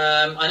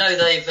 I know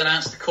they've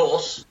announced the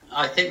course.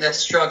 I think they're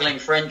struggling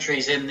for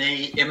entries in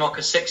the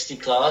IMOCA 60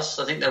 class.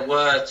 I think there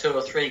were 2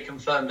 or 3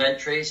 confirmed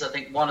entries. I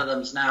think one of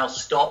them's now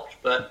stopped,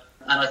 and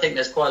I think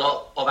there's quite a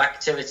lot of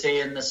activity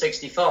in the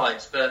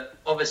 65s. But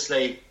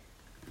obviously,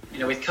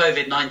 with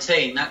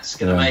COVID-19, that's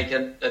going to make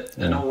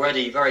an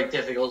already very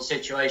difficult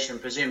situation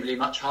presumably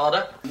much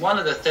harder. One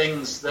of the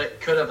things that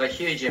could have a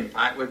huge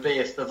impact would be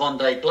if the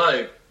Vendée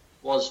Globe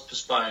was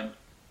postponed.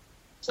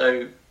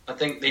 So I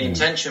think the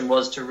intention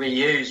was to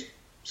reuse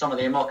some of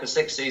the IMOCA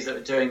 60s that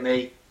were doing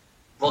the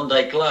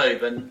Vendée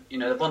Globe. And, the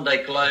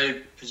Vendée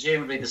Globe,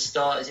 presumably the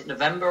start, is it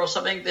November or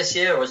something this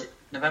year? Or is it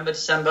November,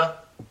 December?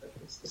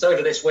 It's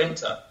over this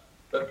winter.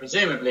 But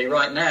presumably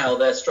right now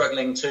they're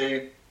struggling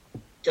to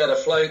get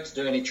afloat, to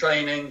do any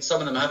training. Some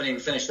of them haven't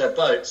even finished their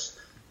boats.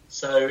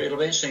 So it'll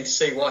be interesting to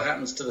see what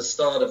happens to the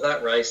start of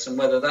that race and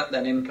whether that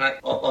then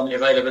impacts on the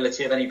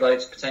availability of any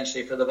boats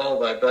potentially for the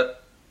Volvo.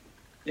 But,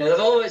 the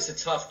Volvo is a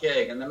tough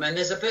gig. And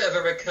there's a bit of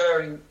a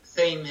recurring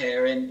theme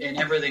here in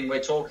everything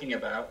we're talking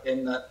about,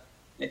 in that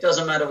it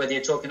doesn't matter whether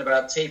you're talking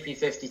about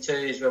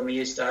TP52s when we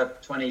used to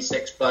have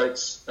 26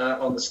 boats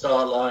on the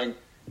start line,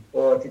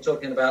 or if you're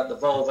talking about the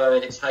Volvo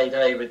in its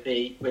heyday with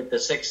the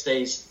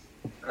 60s,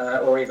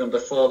 or even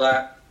before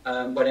that,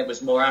 when it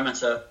was more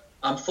amateur.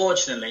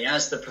 Unfortunately,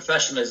 as the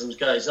professionalism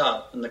goes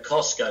up and the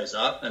cost goes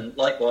up, and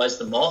likewise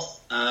the moth,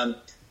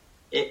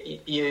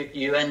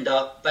 you end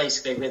up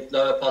basically with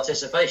lower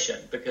participation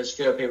because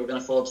fewer people can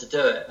afford to do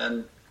it.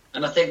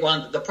 And I think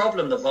the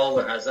problem the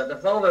Volvo has, that the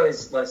Volvo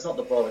is, well, it's not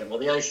the Volvo anymore,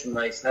 the ocean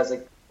race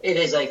it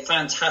is a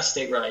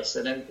fantastic race,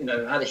 and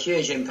it had a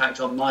huge impact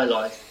on my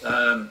life.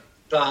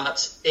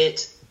 But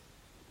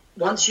the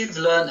once you've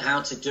learned how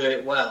to do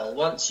it well,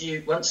 once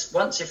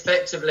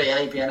effectively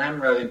ABN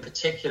AMRO in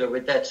particular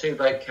with their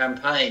two-boat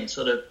campaign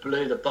sort of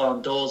blew the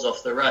barn doors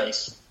off the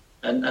race,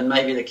 and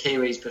maybe the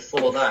Kiwis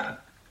before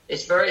that,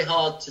 it's very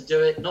hard to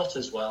do it not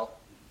as well.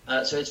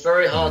 So it's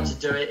very hard to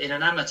do it in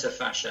an amateur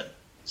fashion.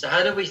 So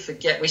how do we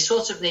forget? We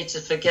sort of need to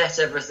forget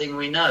everything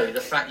we know. The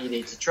fact you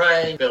need to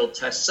train, build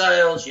test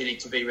sales, you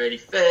need to be really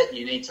fit,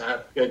 you need to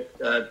have good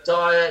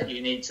diet,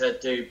 you need to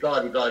do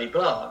blah, blah,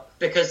 blah.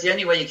 Because the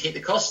only way you keep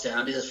the costs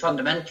down is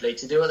fundamentally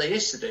to do what they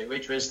used to do,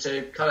 which was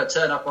to kind of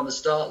turn up on the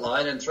start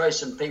line and throw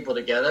some people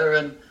together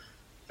and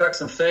chuck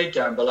some food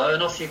down below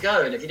and off you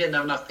go. And if you didn't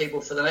have enough people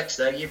for the next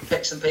day, you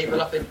pick some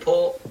people up in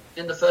port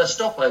in the first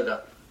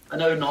stopover. I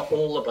know not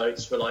all the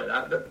boats were like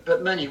that,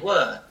 but many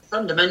were.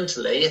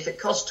 Fundamentally, if it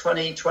costs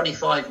 20,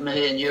 25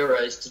 million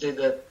euros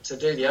to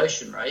do the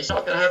ocean race, you're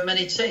not going to have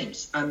many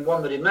teams. And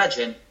one would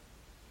imagine,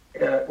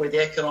 with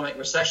the economic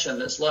recession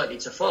that's likely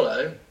to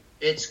follow,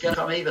 it's going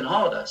to become even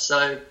harder.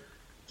 So,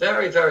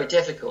 very, very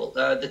difficult.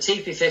 The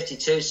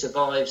TP52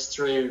 survives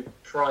through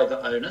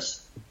private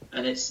owners,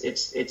 and it's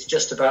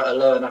just about a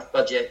low enough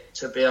budget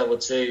to be able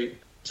to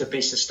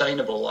be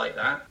sustainable like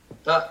that.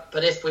 But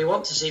if we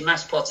want to see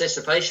mass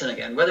participation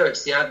again, whether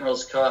it's the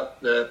Admiral's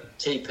Cup, the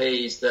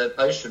TPs, the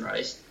ocean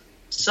race,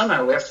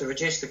 somehow we have to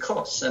reduce the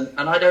costs. And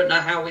I don't know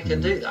how we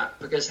can do that,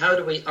 because how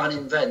do we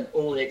uninvent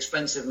all the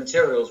expensive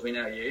materials we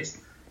now use?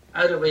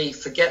 How do we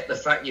forget the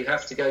fact you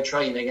have to go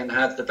training and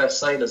have the best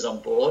sailors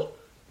on board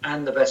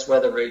and the best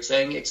weather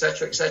routing,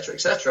 etc., etc.,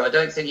 etc.? I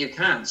don't think you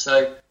can.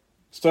 So,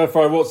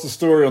 Stir-Fry, what's the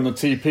story on the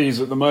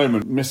TPs at the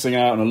moment? Missing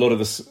out on a lot of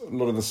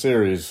the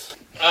series.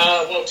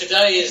 Well,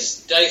 today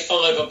is day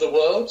 5 of the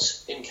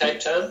Worlds in Cape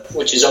Town,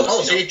 which is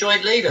obviously... Oh, so you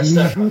joined leader,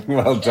 Stefan.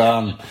 Well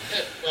done.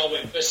 Well,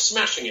 we're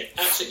smashing it,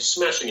 absolutely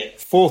smashing it.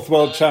 4th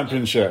World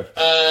Championship.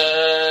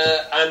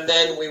 And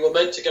then we were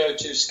meant to go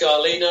to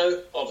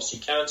Scarlino, obviously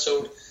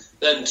cancelled,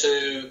 then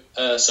to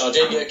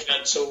Sardinia,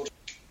 cancelled.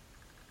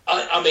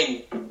 I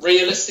mean,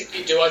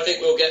 realistically, do I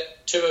think we'll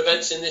get 2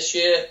 events in this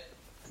year?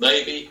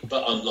 Maybe,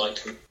 but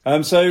unlikely.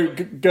 So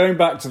going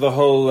back to the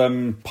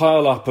whole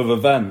pile-up of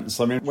events,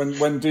 I mean,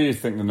 when do you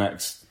think the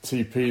next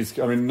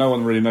TPs... I mean, no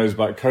one really knows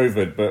about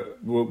COVID,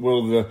 but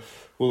will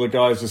the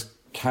guys just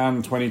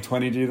can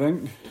 2020, do you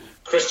think?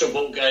 Crystal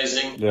ball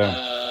gazing.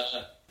 Yeah.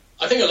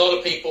 I think a lot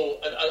of people,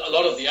 a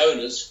lot of the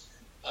owners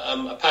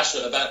are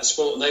passionate about the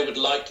sport and they would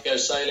like to go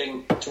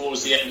sailing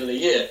towards the end of the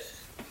year.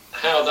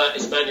 How that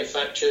is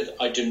manufactured,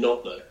 I do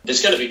not know.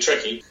 It's going to be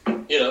tricky.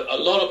 You know, a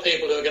lot of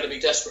people who are going to be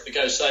desperate to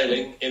go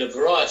sailing in a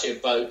variety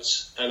of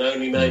boats and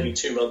only maybe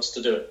 2 months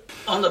to do it.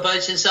 On the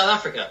boats in South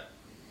Africa?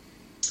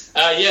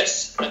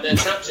 Yes, and they're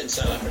trapped in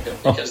South Africa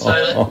because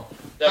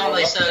can't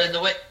they sail in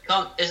the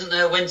winter? Isn't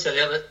there winter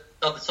the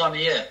other time of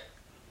year?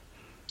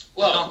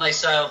 Well, can't they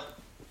sail?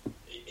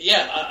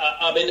 Yeah,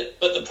 I mean,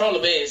 but the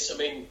problem is, I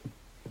mean,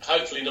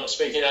 hopefully not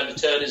speaking out of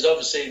turn, is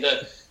obviously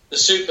that the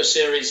Super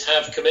Series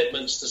have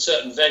commitments to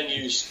certain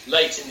venues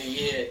late in the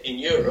year in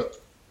Europe.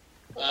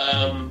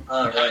 Right.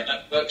 How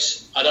that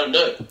works, I don't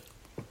know.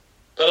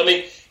 But I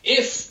mean,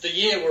 if the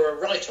year were a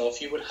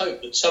write-off, you would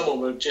hope that someone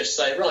would just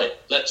say, right,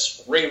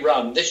 let's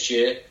rerun this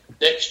year,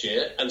 next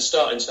year, and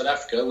start in South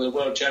Africa with a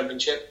World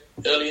Championship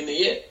early in the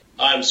year.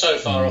 I am so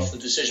far off the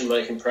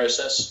decision-making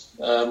process.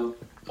 I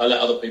let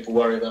other people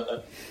worry about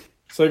that.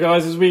 So,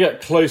 guys, as we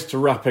get close to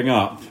wrapping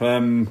up... What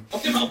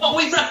are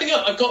we wrapping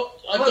up? I've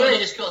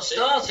just got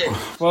started.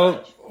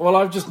 Well,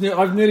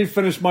 I've nearly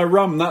finished my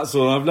rum. That's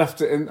all. I've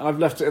left it in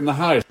the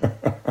house.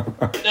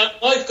 Now,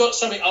 I've got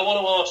something I want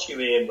to ask you,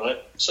 Ian.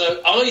 Right?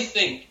 So, I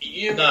think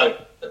you. No.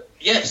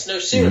 Yes. No.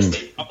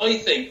 Seriously, I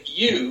think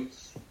you,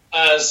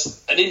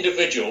 as an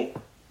individual,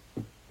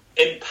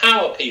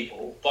 empower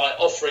people by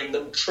offering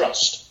them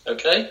trust.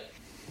 Okay.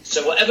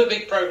 So, whatever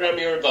big program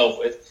you're involved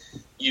with,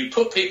 you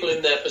put people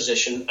in their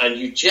position and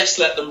you just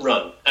let them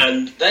run.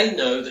 And they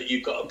know that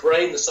you've got a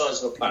brain the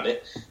size of a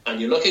planet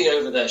and you're looking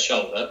over their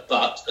shoulder,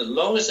 but as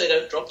long as they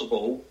don't drop the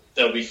ball,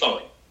 they'll be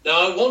fine.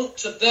 Now, I want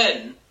to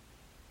then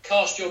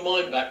cast your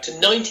mind back to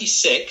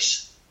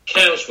 96,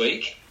 Cows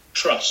Week,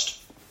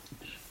 Trust.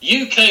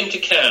 You came to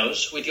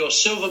Cows with your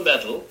silver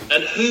medal,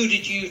 and who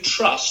did you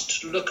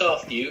trust to look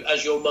after you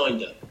as your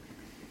minder?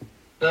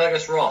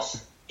 Fergus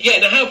Ross. Yeah,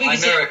 now how big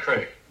is Mirror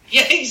crew.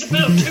 Yeah, he's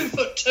about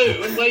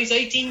 2'2" and weighs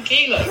 18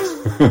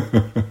 kilos.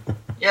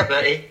 Yeah,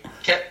 but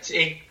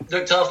he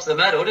looked after the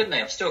medal, didn't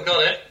he? I've still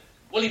got it.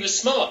 Well, he was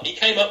smart. He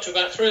came up to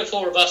about 3 or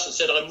 4 of us and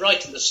said, I'm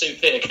right in the soup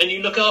here. Can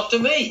you look after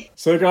me?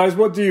 So, guys,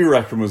 what do you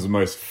reckon was the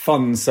most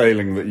fun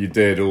sailing that you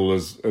did all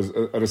as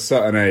at a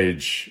certain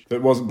age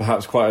that wasn't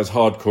perhaps quite as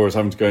hardcore as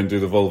having to go and do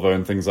the Volvo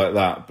and things like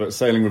that, but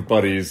sailing with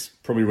buddies,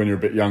 probably when you're a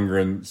bit younger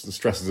and the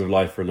stresses of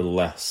life are a little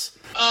less?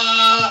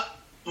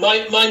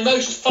 My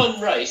most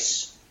fun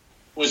race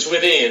was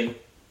with Ian,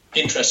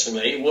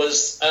 interestingly,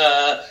 was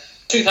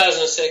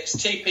 2006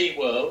 TP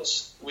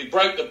Worlds. We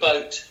broke the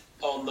boat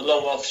on the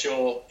long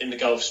offshore in the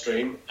Gulf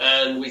Stream,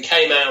 and we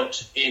came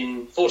out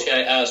in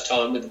 48 hours'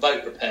 time with the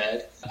boat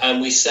repaired,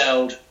 and we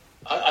sailed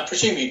I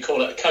presume you'd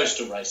call it a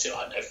coastal race.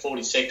 I don't know,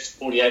 46,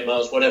 48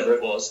 miles, whatever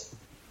it was.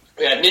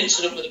 We had an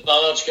incident with a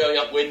barge going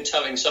upwind,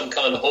 towing some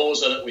kind of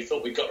hawser that we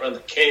thought we got around the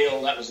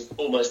keel. That was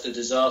almost a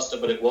disaster,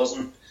 but it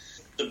wasn't.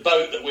 The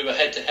boat that we were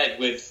head-to-head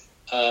with,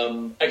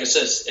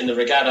 Pegasus, in the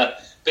regatta,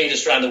 beat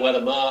us around the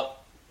weather mark.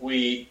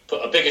 We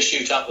put a bigger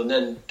chute up and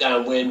then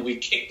downwind. We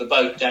kicked the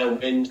boat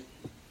downwind.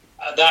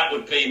 That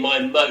would be my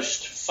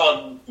most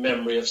fun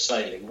memory of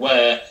sailing,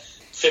 where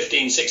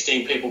 15,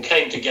 16 people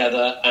came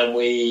together and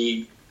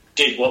we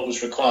did what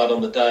was required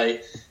on the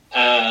day.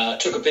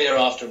 Took a beer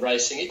after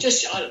racing. It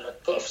just, I don't know,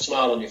 put a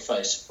smile on your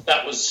face.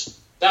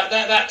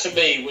 That to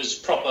me was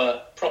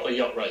proper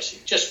yacht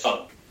racing. Just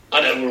fun.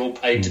 I know we're all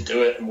paid to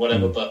do it and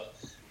whatever, but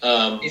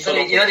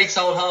you only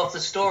told half the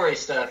story,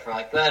 Stir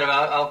Fry. But anyway,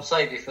 I'll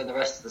save you for the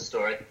rest of the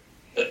story.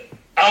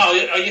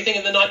 Are you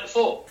thinking the night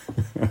before?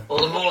 Or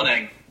the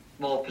morning,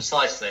 more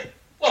precisely.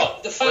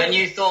 Well, the fact when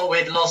you thought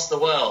we'd lost the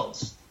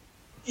Worlds.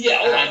 Yeah,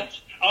 all right.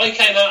 I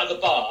came out of the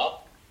bar,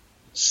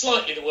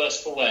 slightly the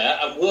worse for wear,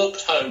 and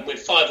walked home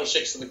with 5 or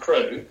 6 of the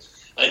crew,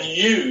 and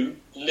you,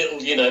 little,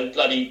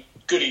 bloody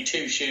goody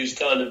two-shoes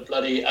kind of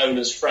bloody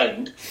owner's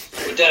friend,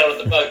 were down at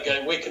the boat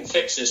going, we can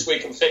fix this,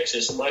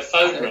 and my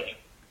phone rang.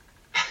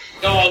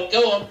 Go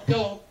on.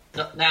 No,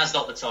 now's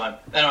not the time.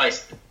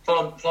 Anyways,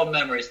 fond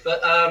memories.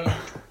 But I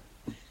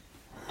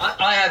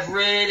have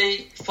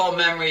really fond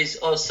memories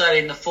of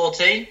sailing the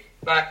 14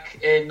 back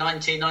in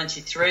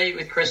 1993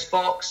 with Chris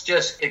Fox.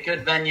 Just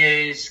good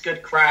venues,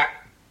 good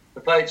crack.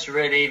 The boats were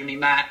really evenly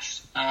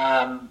matched.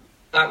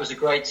 That was a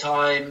great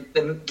time.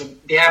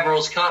 The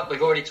Admiral's Cup,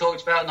 we've already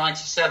talked about,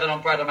 97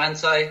 on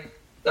Bradamante.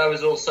 That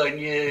was also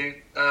new.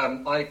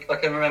 I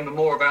can remember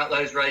more about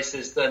those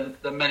races than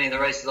many of the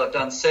races I've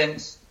done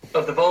since.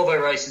 Of the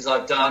Volvo races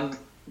I've done,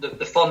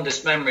 the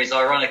fondest memories,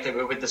 ironically,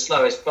 were with the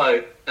slowest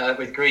boat,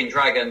 with Green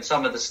Dragon.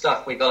 Some of the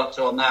stuff we got up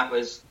to on that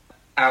was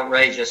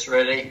outrageous,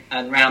 really,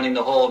 and rounding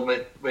the horn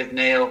with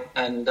Neil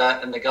and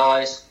the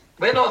guys.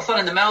 We had a lot of fun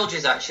in the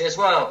Melges, actually, as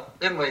well,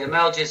 didn't we? The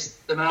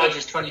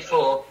Melges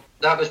 24,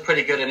 that was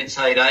pretty good in its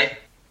heyday.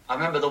 I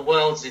remember the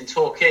Worlds in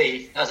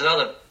Torquay. That was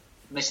another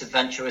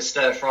misadventure with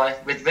Stir Fry,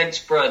 with Vince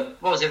Brun.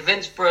 What was it?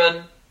 Vince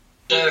Brun,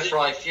 Stir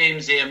Fry,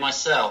 Fumesy, and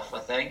myself, I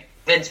think.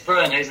 Vince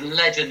Brun, who's a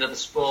legend of the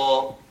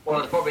sport,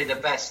 probably the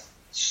best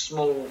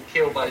small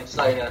keelboat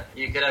sailor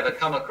you could ever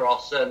come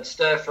across. And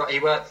Stir Fry, he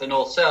worked for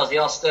North Sails. He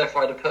asked Stir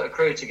Fry to put a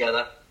crew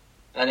together,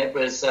 and it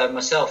was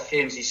myself,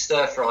 Fumesy,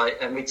 Stir Fry,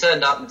 and we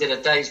turned up and did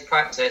a day's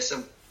practice.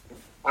 And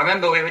I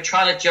remember we were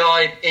trying to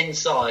jibe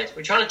inside. We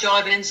were trying to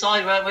jibe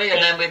inside, weren't we?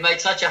 And then we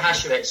made such a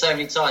hash of it so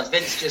many times.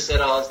 Vince just said,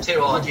 it's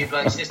too hard, you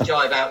blokes, just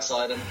jibe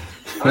outside. And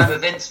I remember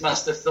Vince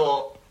must have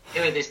thought,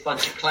 who are this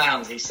bunch of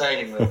clowns he's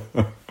sailing with?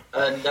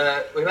 And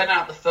we went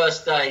out the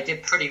first day,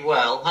 did pretty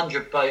well,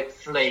 100-boat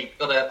fleet,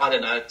 got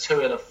a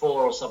 2 and a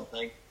 4 or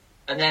something.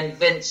 And then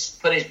Vince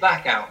put his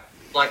back out,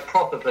 like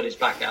proper put his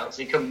back out,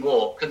 so he couldn't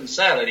walk, couldn't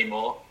sail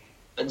anymore.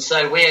 And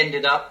so we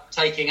ended up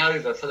taking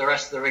over for the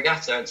rest of the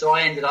regatta. And so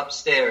I ended up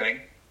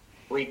steering.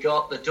 We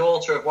got the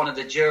daughter of one of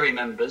the jury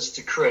members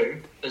to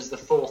crew as the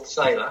 4th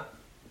sailor.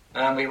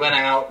 And we went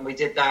out and we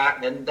did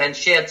that. And then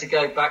she had to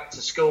go back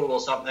to school or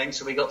something,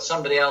 so we got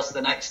somebody else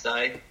the next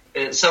day.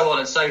 So on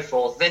and so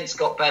forth. Vince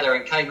got better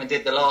and came and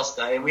did the last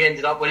day, and we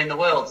ended up winning the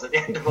Worlds at the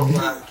end of all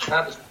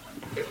that.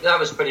 That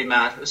was pretty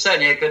mad. It was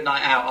certainly a good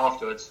night out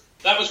afterwards.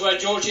 That was where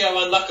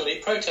Giorgio unluckily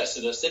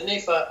protested us, didn't he,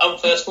 for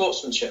unfair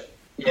sportsmanship?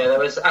 Yeah, there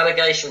was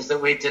allegations that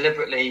we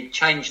deliberately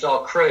changed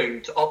our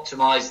crew to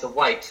optimise the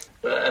weight.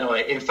 But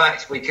anyway, in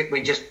fact, we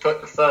just put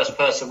the first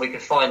person we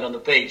could find on the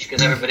beach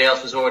because everybody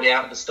else was already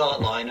out at the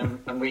start line,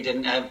 and we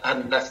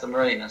hadn't left the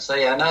marina. So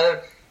yeah, no,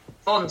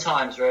 fun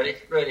times,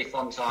 really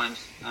fun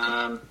times.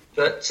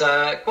 But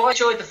quite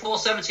enjoyed the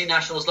 470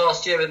 Nationals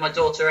last year with my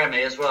daughter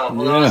Emmy as well.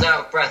 Although I was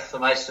out of breath for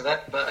most of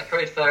it, but I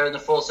crewed for her in the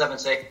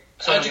 470.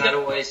 Something I'd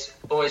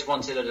always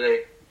wanted to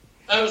do.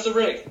 How was the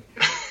rig?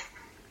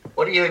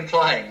 What are you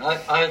implying?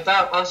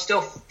 I'm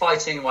still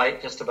fighting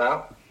weight, just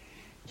about.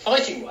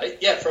 Fighting weight?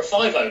 Yeah, for a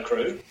 5-0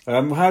 crew.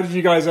 How did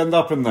you guys end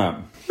up in that?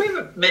 We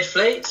were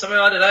mid-fleet, something,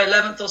 I don't know,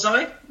 11th or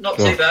something. Not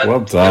too bad. Well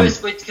done.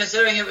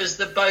 Considering it was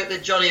the boat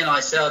that Johnny and I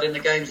sailed in the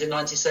games in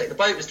 96. The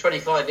boat was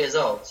 25 years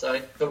old,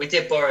 but we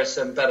did borrow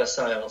some better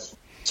sails.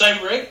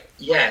 Same rig?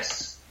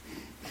 Yes.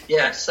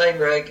 Yeah, same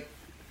rig.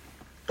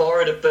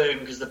 Borrowed a boom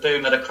because the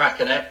boom had a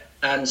crack in it,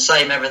 and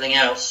same everything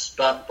else,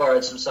 but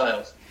borrowed some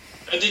sails.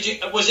 And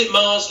was it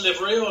Mars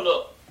livery or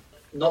not?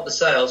 Not the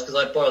sails, because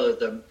I borrowed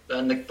them,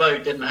 and the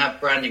boat didn't have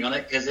branding on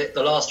it because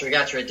the last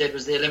regatta it did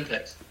was the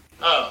Olympics.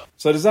 Oh.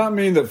 So does that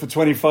mean that for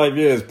 25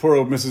 years, poor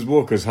old Mrs.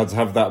 Walker's had to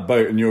have that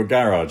boat in your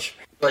garage?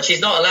 But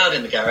she's not allowed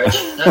in the garage.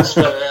 That's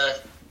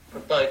for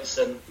boats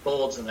and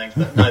boards and things.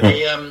 But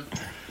no,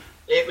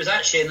 it was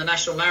actually in the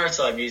National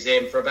Maritime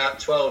Museum for about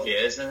 12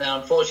 years, and then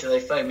unfortunately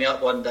they phoned me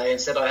up one day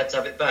and said I had to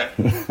have it back.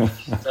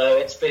 So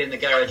it's been in the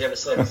garage ever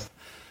since.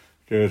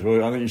 Good.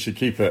 Well, I think you should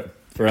keep it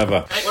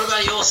forever. Hey, what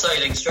about your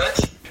sailing,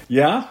 Stretch?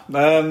 Yeah,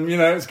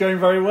 it's going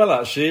very well,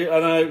 actually.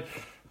 And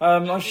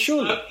I'm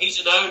sure... He's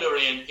an owner,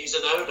 Ian. He's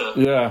an owner.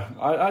 Yeah,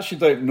 I actually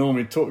don't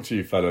normally talk to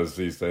you fellas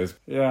these days.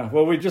 Yeah,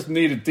 well, we just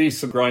need a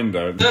decent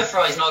grinder. Stir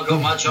Fry's not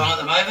got much on at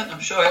the moment. I'm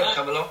sure he'll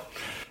come along.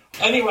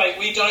 Anyway,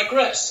 we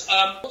digress.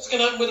 What's going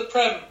to happen with the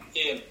Prem,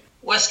 Ian?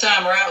 West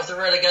Ham are out of the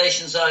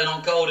relegation zone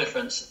on goal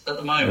difference at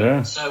the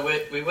moment, so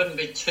we wouldn't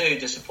be too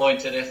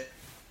disappointed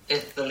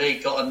if the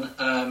league got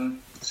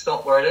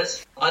stopped where it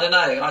is. I don't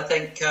know. I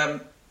think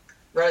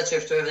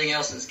relative to everything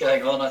else that's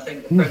going on, I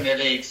think the Premier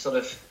League's sort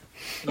of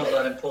not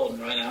that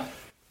important right now.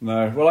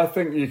 No, well, I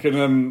think you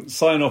can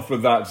sign off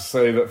with that to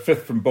say that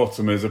 5th from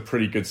bottom is a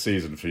pretty good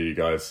season for you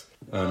guys.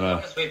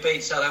 And we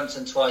beat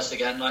Southampton twice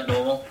again, like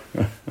normal.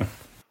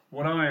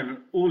 What I and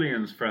all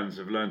Ian's friends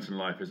have learnt in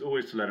life is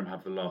always to let him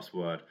have the last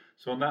word.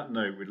 So on that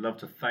note, we'd love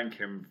to thank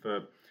him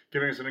for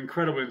giving us an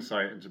incredible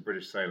insight into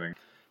British sailing.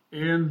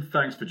 Ian,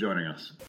 thanks for joining us.